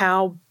is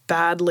how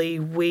badly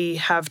we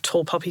have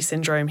tall poppy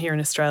syndrome here in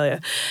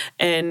Australia.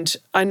 And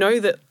I know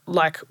that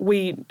like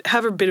we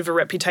have a bit of a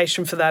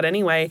reputation for that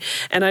anyway.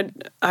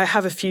 And I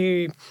have a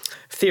few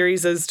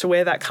theories as to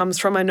where that comes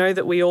from. I know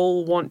that we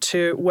all want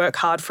to work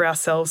hard for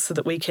ourselves so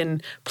that we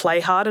can play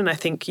hard. And I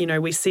think,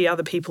 we see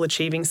other people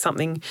achieving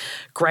something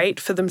great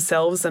for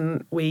themselves,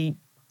 and we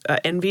are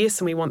envious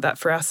and we want that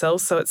for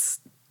ourselves. So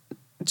it's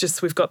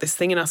just, we've got this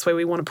thing in us where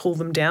we want to pull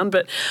them down.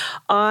 But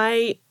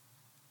I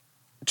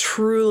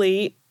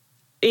truly,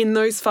 in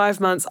those 5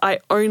 months, I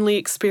only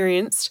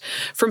experienced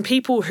from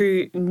people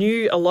who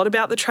knew a lot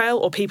about the trail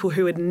or people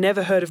who had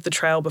never heard of the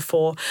trail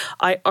before,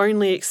 I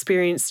only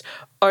experienced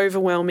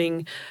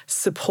overwhelming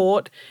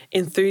support,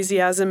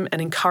 enthusiasm,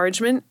 and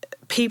encouragement.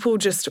 People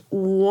just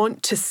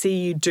want to see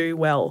you do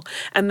well,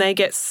 and they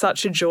get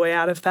such a joy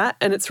out of that.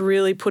 And it's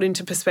really put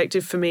into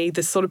perspective for me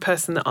the sort of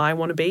person that I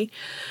want to be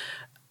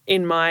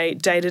in my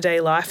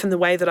day-to-day life, and the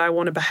way that I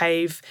want to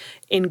behave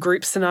in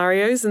group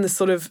scenarios, and the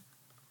sort of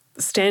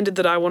standard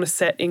that I want to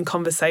set in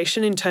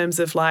conversation in terms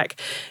of like,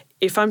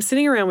 if I'm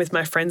sitting around with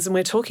my friends and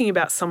we're talking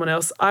about someone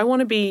else, I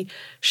want to be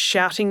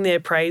shouting their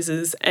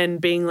praises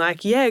and being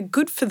like, yeah,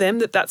 good for them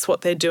that that's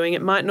what they're doing.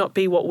 It might not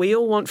be what we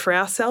all want for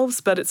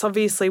ourselves, but it's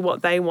obviously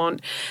what they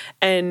want.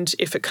 And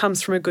if it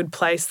comes from a good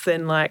place,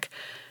 then like,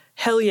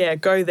 hell yeah,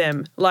 go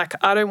them. Like,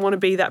 I don't want to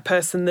be that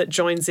person that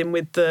joins in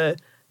with the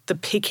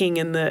picking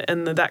and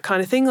the that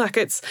kind of thing. Like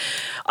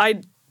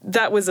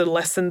that was a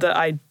lesson that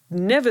I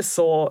never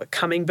saw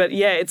coming, but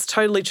yeah, it's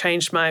totally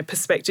changed my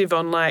perspective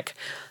on like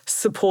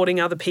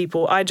supporting other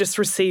people. I just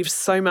received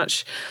so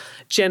much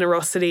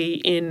generosity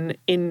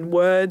in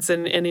words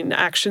and in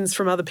actions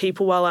from other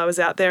people while I was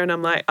out there, and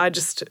I'm like, I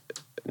just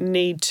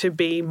need to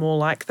be more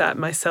like that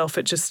myself.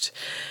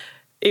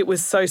 It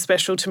was so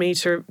special to me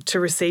to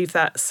receive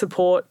that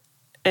support,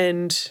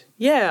 and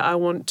yeah, I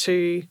want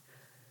to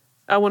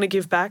to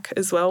give back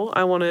as well.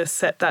 I want to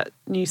set that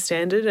new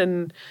standard.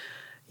 And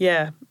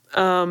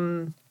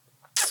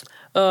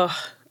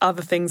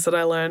other things that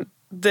I learned.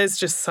 There's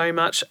just so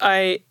much.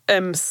 I've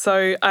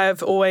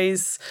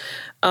always,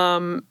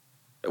 not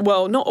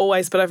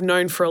always, but I've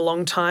known for a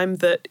long time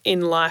that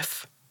in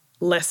life,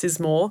 less is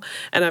more.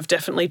 And I've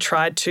definitely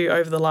tried to,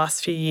 over the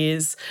last few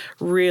years,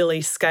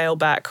 really scale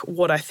back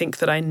what I think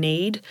that I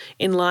need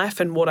in life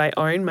and what I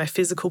own, my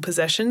physical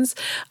possessions,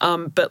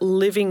 but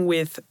living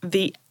with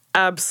the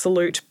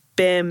absolute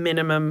bare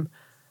minimum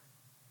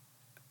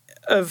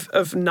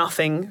of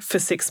nothing for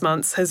 6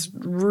 months has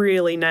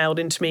really nailed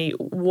into me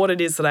what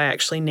it is that I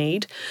actually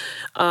need.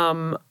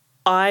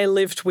 I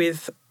lived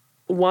with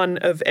one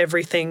of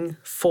everything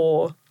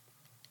for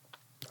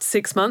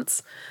 6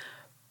 months,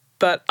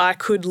 but I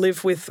could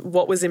live with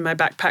what was in my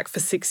backpack for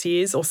 6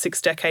 years or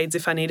 6 decades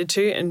if I needed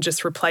to, and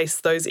just replace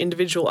those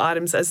individual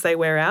items as they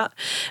wear out.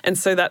 And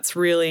so that's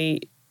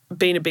really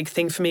been a big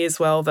thing for me as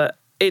well, that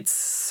it's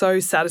so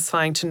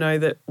satisfying to know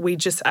that we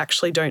just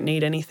actually don't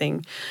need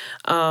anything.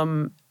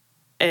 I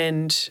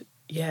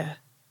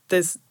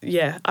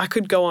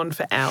could go on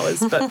for hours,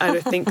 but I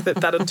think that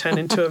that'll turn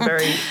into a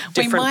very different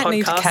podcast. We might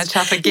need to catch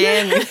up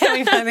again.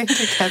 We might need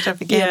to catch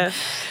up again.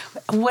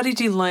 Yeah. What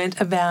did you learn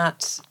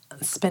about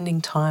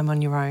spending time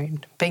on your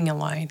own, being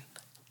alone?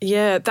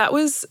 Yeah, that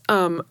was,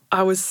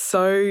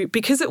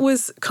 because it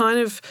was kind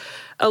of,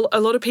 a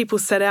lot of people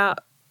set out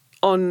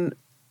on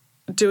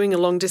doing a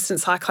long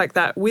distance hike like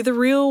that with a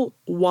real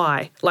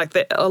why. Like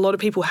a lot of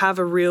people have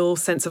a real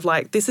sense of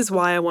like, this is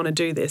why I want to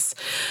do this.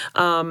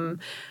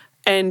 And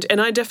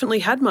I definitely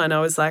had mine.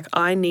 I was like,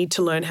 I need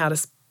to learn how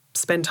to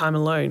spend time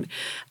alone.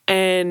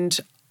 And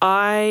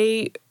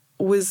I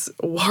was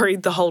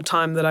worried the whole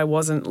time that I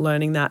wasn't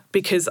learning that,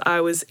 because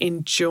I was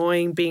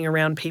enjoying being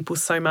around people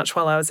so much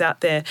while I was out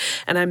there,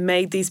 and I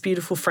made these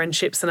beautiful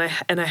friendships, and I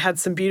had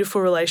some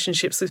beautiful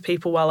relationships with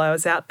people while I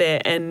was out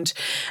there, and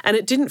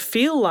it didn't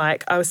feel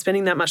like I was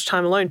spending that much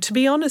time alone. To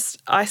be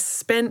honest, I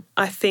spent,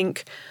 I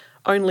think,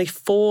 only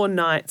 4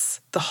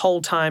 nights the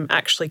whole time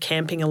actually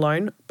camping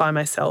alone by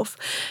myself.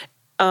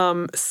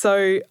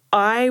 So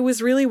I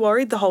was really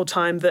worried the whole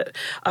time that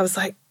I was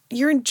like,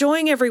 you're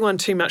enjoying everyone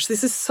too much.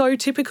 This is so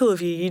typical of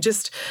you. You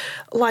just,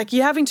 like,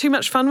 you're having too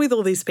much fun with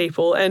all these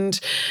people. And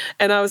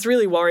I was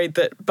really worried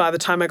that by the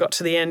time I got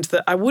to the end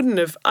that I wouldn't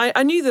have,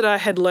 I knew that I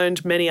had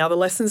learned many other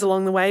lessons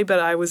along the way, but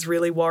I was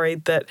really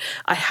worried that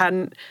I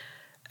hadn't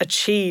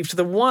achieved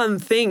the one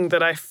thing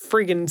that I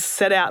friggin'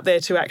 set out there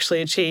to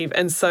actually achieve.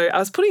 And so I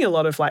was putting a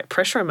lot of like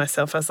pressure on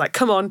myself. I was like,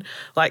 come on,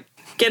 like,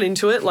 get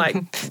into it, like,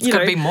 you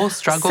know, be more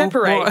struggle.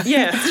 Separate, more.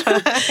 Yeah.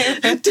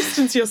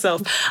 Distance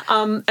yourself.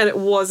 And it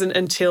wasn't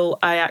until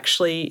I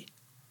actually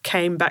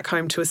came back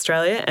home to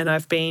Australia and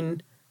I've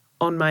been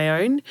on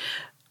my own,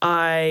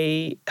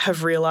 I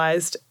have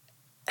realised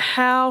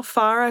how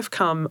far I've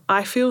come.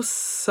 I feel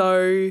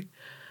so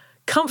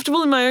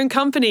comfortable in my own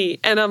company,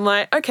 and I'm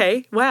like,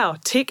 okay, wow,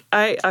 tick,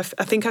 I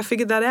think I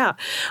figured that out.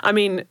 I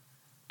mean,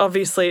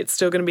 obviously it's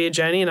still going to be a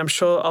journey, and I'm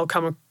sure I'll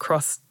come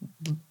across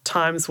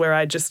times where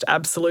I just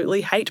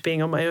absolutely hate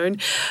being on my own,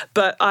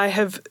 but I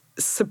have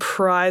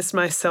surprised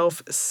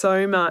myself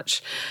so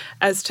much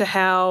as to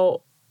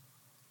how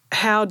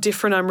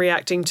different I'm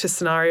reacting to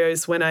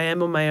scenarios when I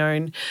am on my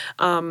own.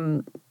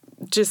 In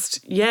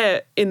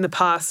the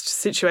past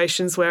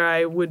situations where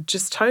I would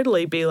just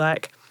totally be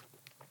like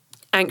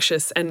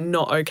anxious and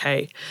not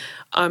okay,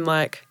 I'm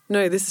like,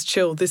 no, this is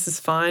chill, this is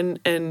fine,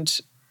 and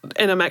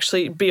I'm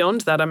actually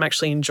beyond that, I'm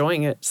actually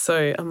enjoying it.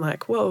 So I'm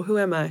like, whoa, who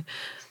am I?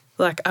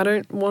 Like, I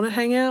don't want to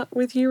hang out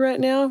with you right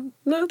now.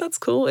 No, that's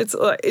cool.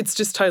 It's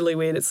just totally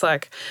weird. It's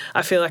like,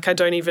 I feel like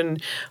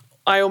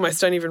I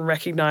almost don't even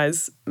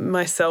recognize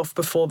myself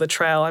before the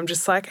trail. I'm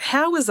just like,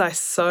 how was I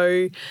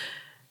so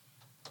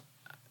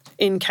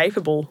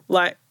incapable?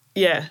 Like,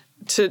 yeah,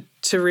 to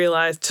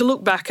realize, to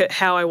look back at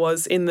how I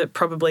was in the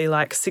probably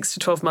like 6 to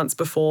 12 months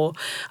before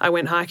I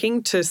went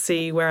hiking to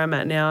see where I'm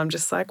at now. I'm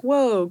just like,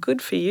 whoa,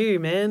 good for you,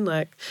 man.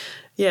 Like,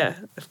 yeah,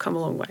 I've come a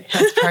long way.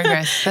 That's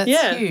progress.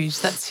 That's huge.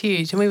 That's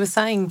huge. And we were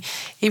saying,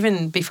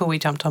 even before we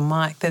jumped on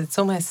mic, that it's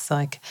almost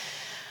like,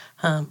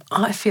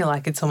 I feel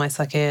like it's almost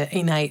like an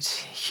innate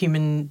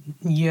human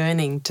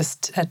yearning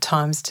just at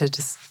times to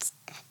just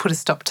put a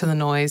stop to the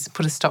noise,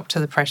 put a stop to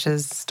the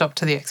pressures, stop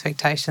to the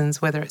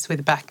expectations, whether it's with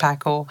a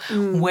backpack or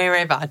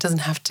wherever. It doesn't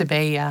have to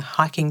be a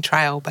hiking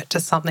trail, but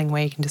just something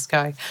where you can just go,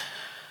 I'm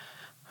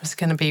just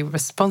going to be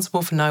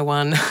responsible for no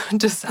one,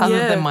 just other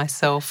than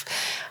myself.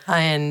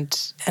 And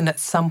at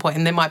some point,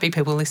 and there might be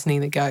people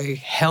listening that go,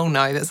 hell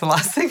no, that's the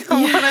last thing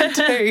I want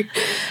to do.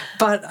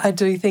 But I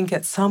do think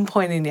at some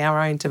point in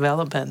our own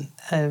development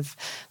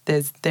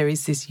there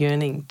is this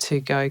yearning to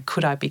go,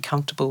 could I be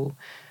comfortable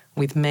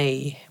with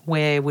me?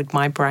 Where would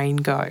my brain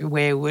go?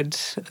 Where would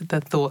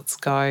the thoughts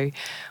go?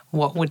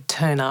 What would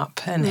turn up,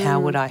 and how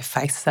would I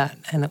face that?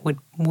 And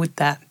would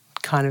that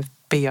kind of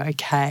be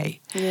okay?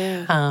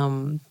 Yeah.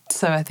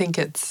 So I think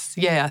I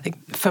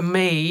think for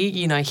me,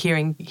 you know,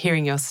 hearing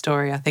your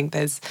story, I think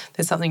there's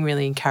something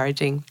really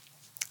encouraging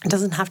It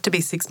doesn't have to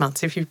be 6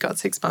 months if you've got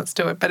 6 months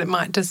to it, but it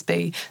might just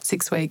be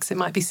 6 weeks. It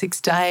might be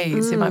 6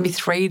 days. It might be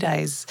 3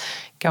 days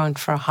going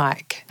for a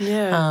hike.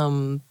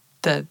 Yeah.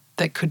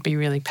 That could be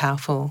really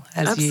powerful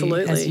as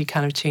you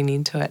kind of tune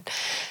into it.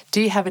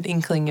 Do you have an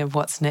inkling of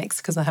what's next?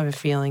 Because I have a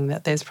feeling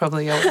that there's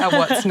probably a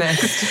what's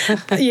next.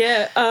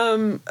 Yeah.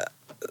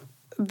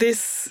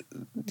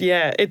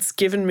 It's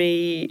given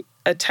me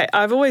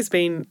I've always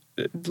been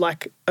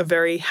like a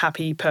very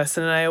happy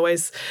person, and I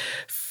always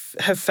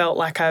have felt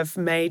like I've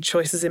made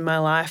choices in my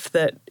life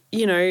that,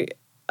 you know,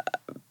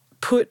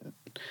 put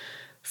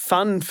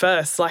fun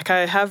first. Like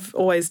I have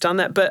always done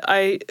that, but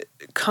I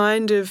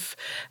kind of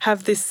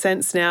have this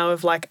sense now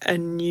of like a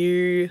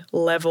new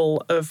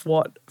level of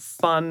what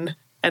fun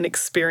and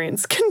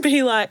experience can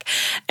be like.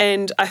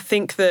 And I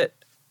think that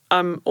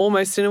I'm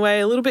almost in a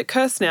way a little bit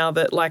cursed now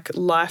that like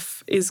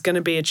life is going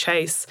to be a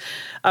chase.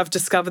 I've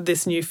discovered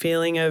this new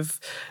feeling of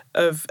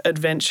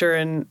adventure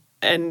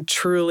and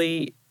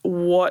truly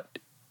what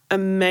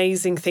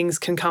amazing things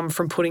can come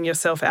from putting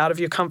yourself out of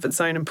your comfort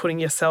zone and putting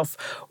yourself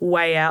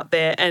way out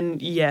there.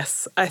 And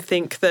yes, I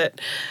think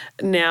that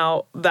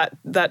now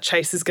that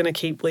chase is going to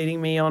keep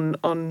leading me on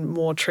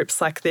more trips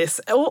like this.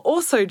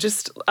 Also,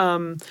 just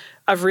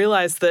I've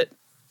realised that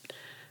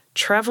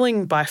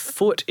traveling by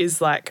foot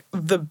is like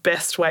the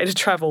best way to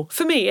travel.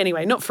 For me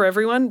anyway, not for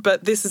everyone,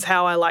 but this is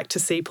how I like to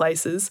see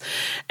places.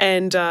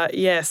 And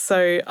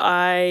so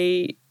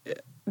I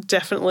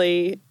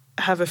definitely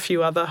have a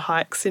few other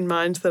hikes in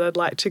mind that I'd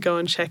like to go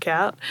and check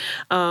out.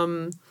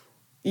 I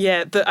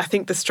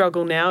think the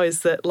struggle now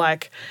is that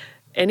like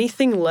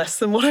anything less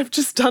than what I've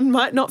just done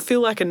might not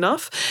feel like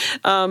enough.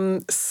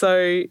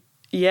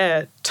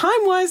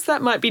 Time-wise,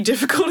 that might be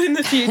difficult in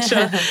the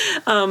future,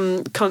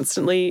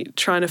 constantly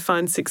trying to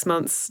find 6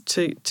 months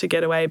to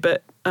get away.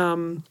 But,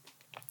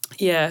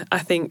 I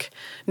think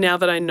now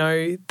that I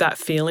know that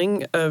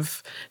feeling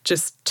of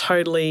just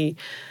totally,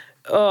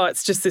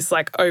 it's just this,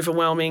 like,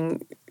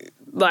 overwhelming,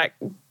 like,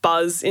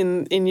 buzz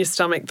in your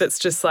stomach that's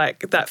just,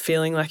 like, that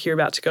feeling like you're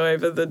about to go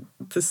over the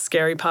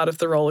scary part of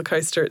the roller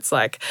coaster. It's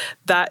like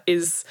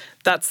that's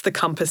the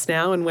compass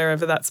now, and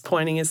wherever that's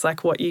pointing is,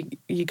 like, what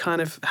you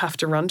kind of have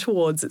to run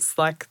towards. It's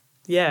like,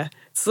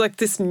 it's like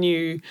this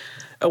new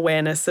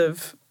awareness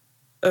of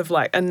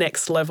like a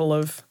next level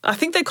of, I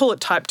think they call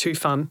it type 2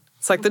 fun.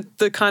 It's like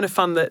the kind of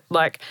fun that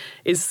like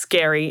is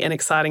scary and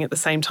exciting at the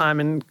same time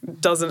and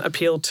doesn't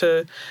appeal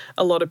to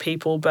a lot of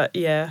people. But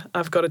yeah,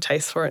 I've got a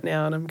taste for it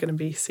now, and I'm going to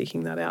be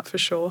seeking that out for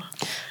sure.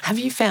 Have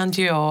you found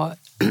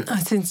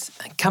since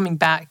coming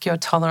back, your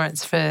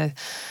tolerance for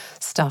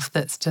stuff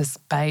that's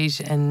just beige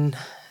and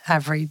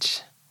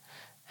average,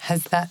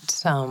 has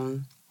that,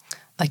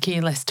 like, are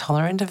you less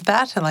tolerant of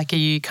that? Or like, are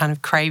you kind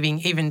of craving,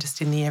 even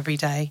just in the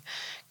everyday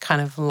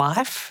kind of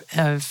life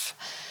of,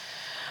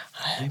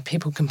 I don't know,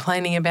 people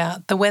complaining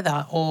about the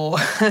weather or,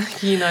 sort of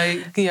small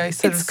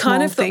things? It's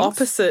kind of the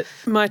opposite.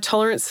 My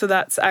tolerance for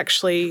that's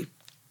actually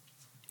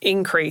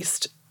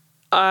increased.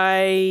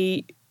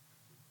 I'm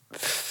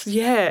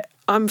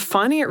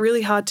finding it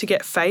really hard to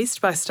get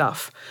fazed by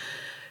stuff.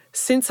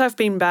 Since I've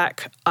been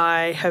back,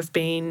 I have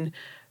been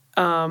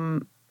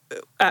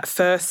at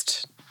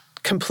first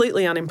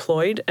completely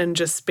unemployed and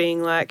just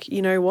being like,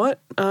 you know what,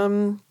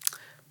 kind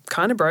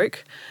of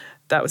broke.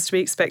 That was to be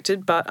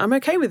expected, but I'm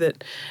okay with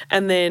it.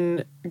 And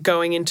then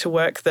going into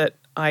work that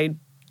I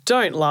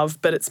don't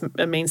love, but it's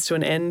a means to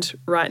an end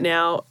right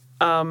now,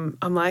 I'm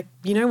like,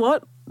 you know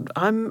what?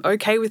 I'm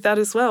okay with that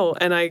as well.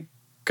 And I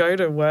go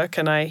to work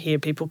and I hear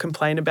people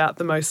complain about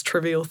the most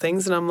trivial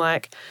things, and I'm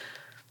like,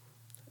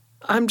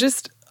 I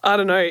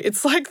don't know,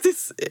 it's like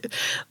this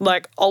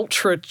like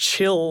ultra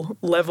chill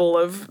level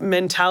of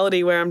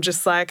mentality where I'm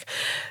just like,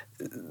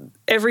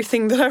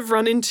 everything that I've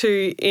run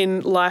into in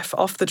life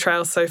off the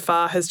trail so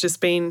far has just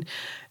been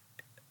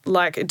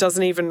like, it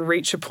doesn't even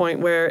reach a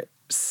point where it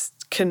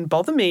can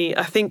bother me.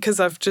 I think because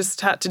I've just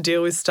had to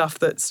deal with stuff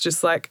that's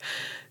just like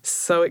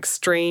so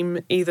extreme,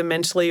 either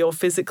mentally or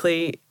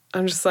physically.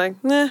 I'm just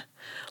like, nah,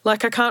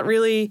 like I can't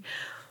really,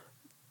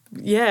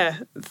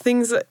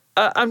 things,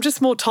 I'm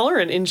just more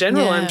tolerant in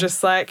general. Yeah. I'm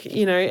just like,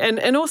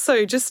 and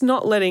also just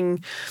not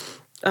letting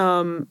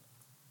the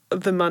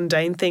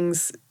mundane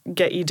things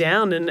get you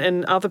down,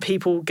 and other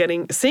people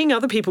seeing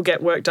other people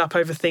get worked up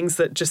over things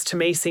that just to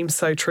me seem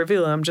so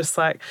trivial. I'm just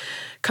like,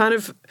 kind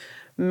of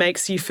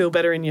makes you feel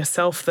better in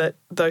yourself that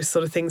those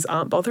sort of things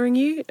aren't bothering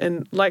you.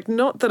 And like,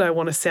 not that I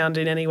want to sound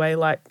in any way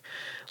like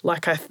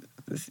I,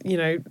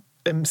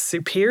 am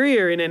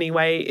superior in any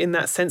way in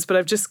that sense, but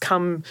I've just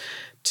come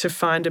to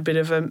find a bit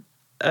of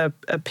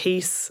a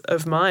peace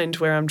of mind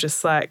where I'm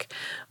just like,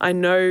 I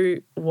know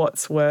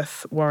what's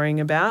worth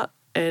worrying about,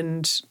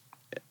 and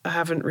I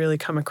haven't really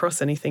come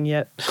across anything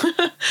yet.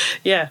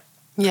 Yeah.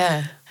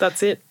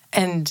 That's it.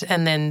 And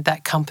then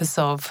that compass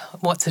of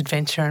what's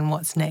adventure and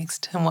what's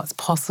next and what's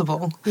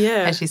possible.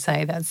 Yeah. As you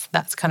say,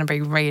 that's kind of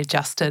be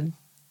readjusted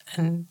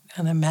and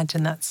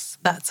imagine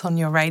that's on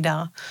your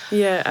radar.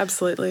 Yeah,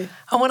 absolutely.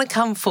 I want to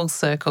come full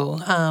circle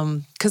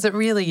because it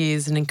really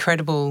is an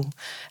incredible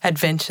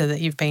adventure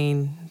that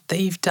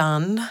you've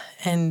done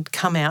and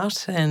come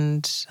out,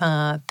 and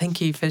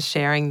thank you for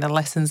sharing the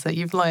lessons that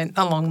you've learned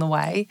along the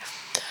way.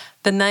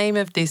 The name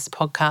of this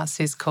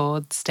podcast is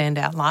called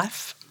Standout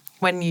Life.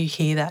 When you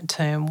hear that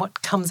term,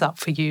 what comes up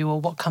for you or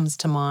what comes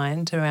to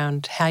mind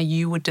around how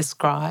you would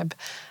describe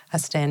a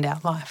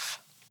standout life?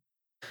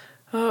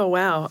 Oh,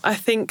 wow. I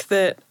think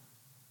that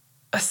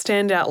a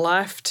standout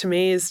life to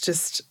me is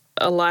just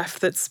a life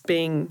that's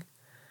being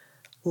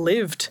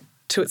lived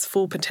to its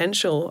full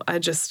potential. I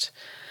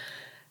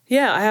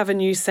have a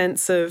new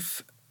sense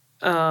of,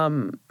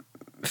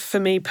 for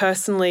me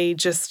personally,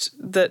 just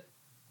that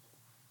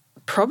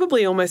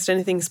probably almost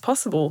anything's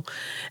possible.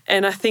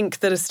 And I think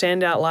that a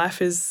standout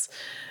life is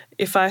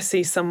if I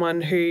see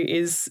someone who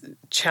is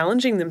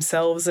challenging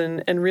themselves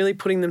and really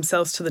putting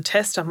themselves to the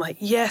test, I'm like,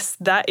 yes,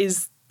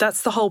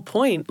 that's the whole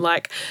point.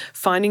 Like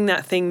finding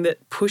that thing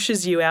that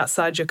pushes you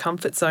outside your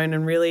comfort zone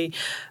and really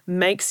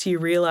makes you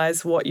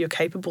realize what you're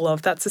capable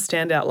of. That's a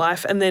standout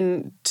life. And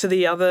then to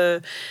the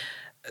other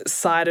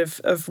side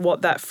of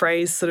what that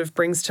phrase sort of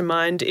brings to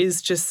mind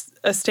is just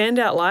a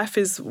standout life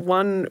is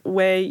one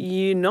where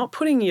you're not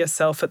putting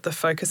yourself at the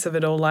focus of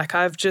it all. Like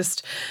I've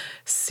just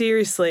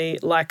seriously,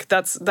 like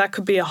that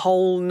could be a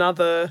whole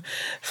nother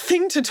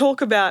thing to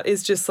talk about,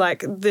 is just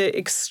like the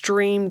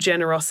extreme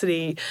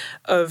generosity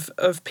of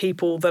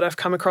people that I've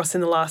come across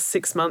in the last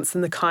 6 months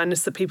and the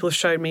kindness that people have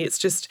showed me. It's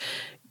just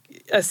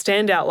a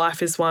standout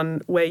life is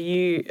one where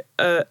you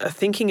are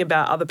thinking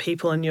about other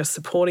people and you're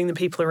supporting the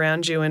people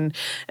around you and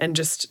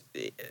just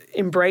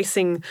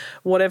embracing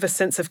whatever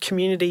sense of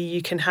community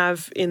you can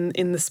have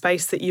in the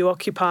space that you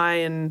occupy.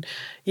 And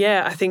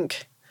yeah, I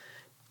think,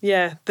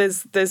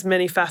 there's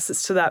many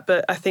facets to that,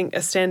 but I think a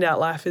standout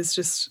life is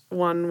just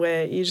one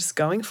where you're just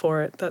going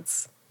for it.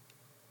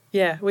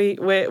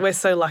 We're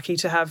so lucky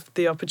to have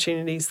the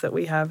opportunities that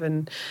we have,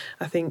 and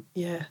I think,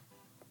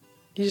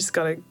 you just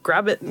got to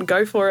grab it and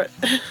go for it.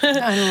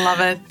 I love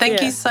it. Thank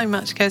you so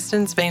much,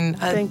 Kirsten. It's been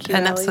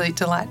an absolute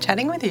delight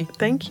chatting with you.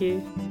 Thank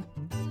you.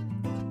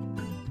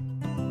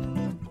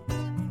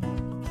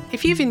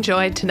 If you've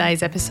enjoyed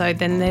today's episode,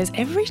 then there's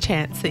every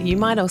chance that you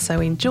might also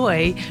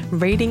enjoy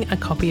reading a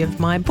copy of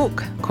my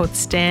book called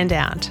Stand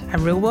Out, a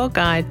real-world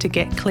guide to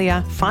get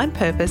clear, find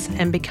purpose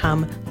and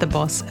become the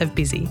boss of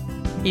busy.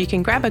 You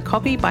can grab a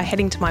copy by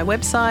heading to my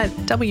website,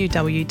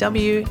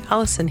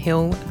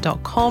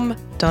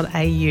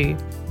 www.alisonhill.com.au.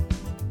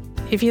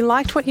 If you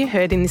liked what you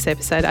heard in this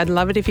episode, I'd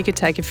love it if you could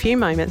take a few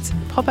moments,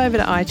 pop over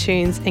to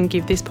iTunes and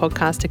give this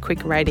podcast a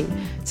quick rating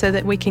so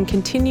that we can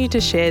continue to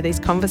share these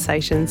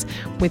conversations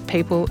with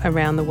people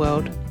around the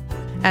world.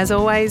 As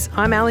always,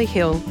 I'm Ali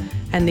Hill,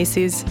 and this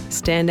is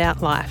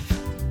Standout Life.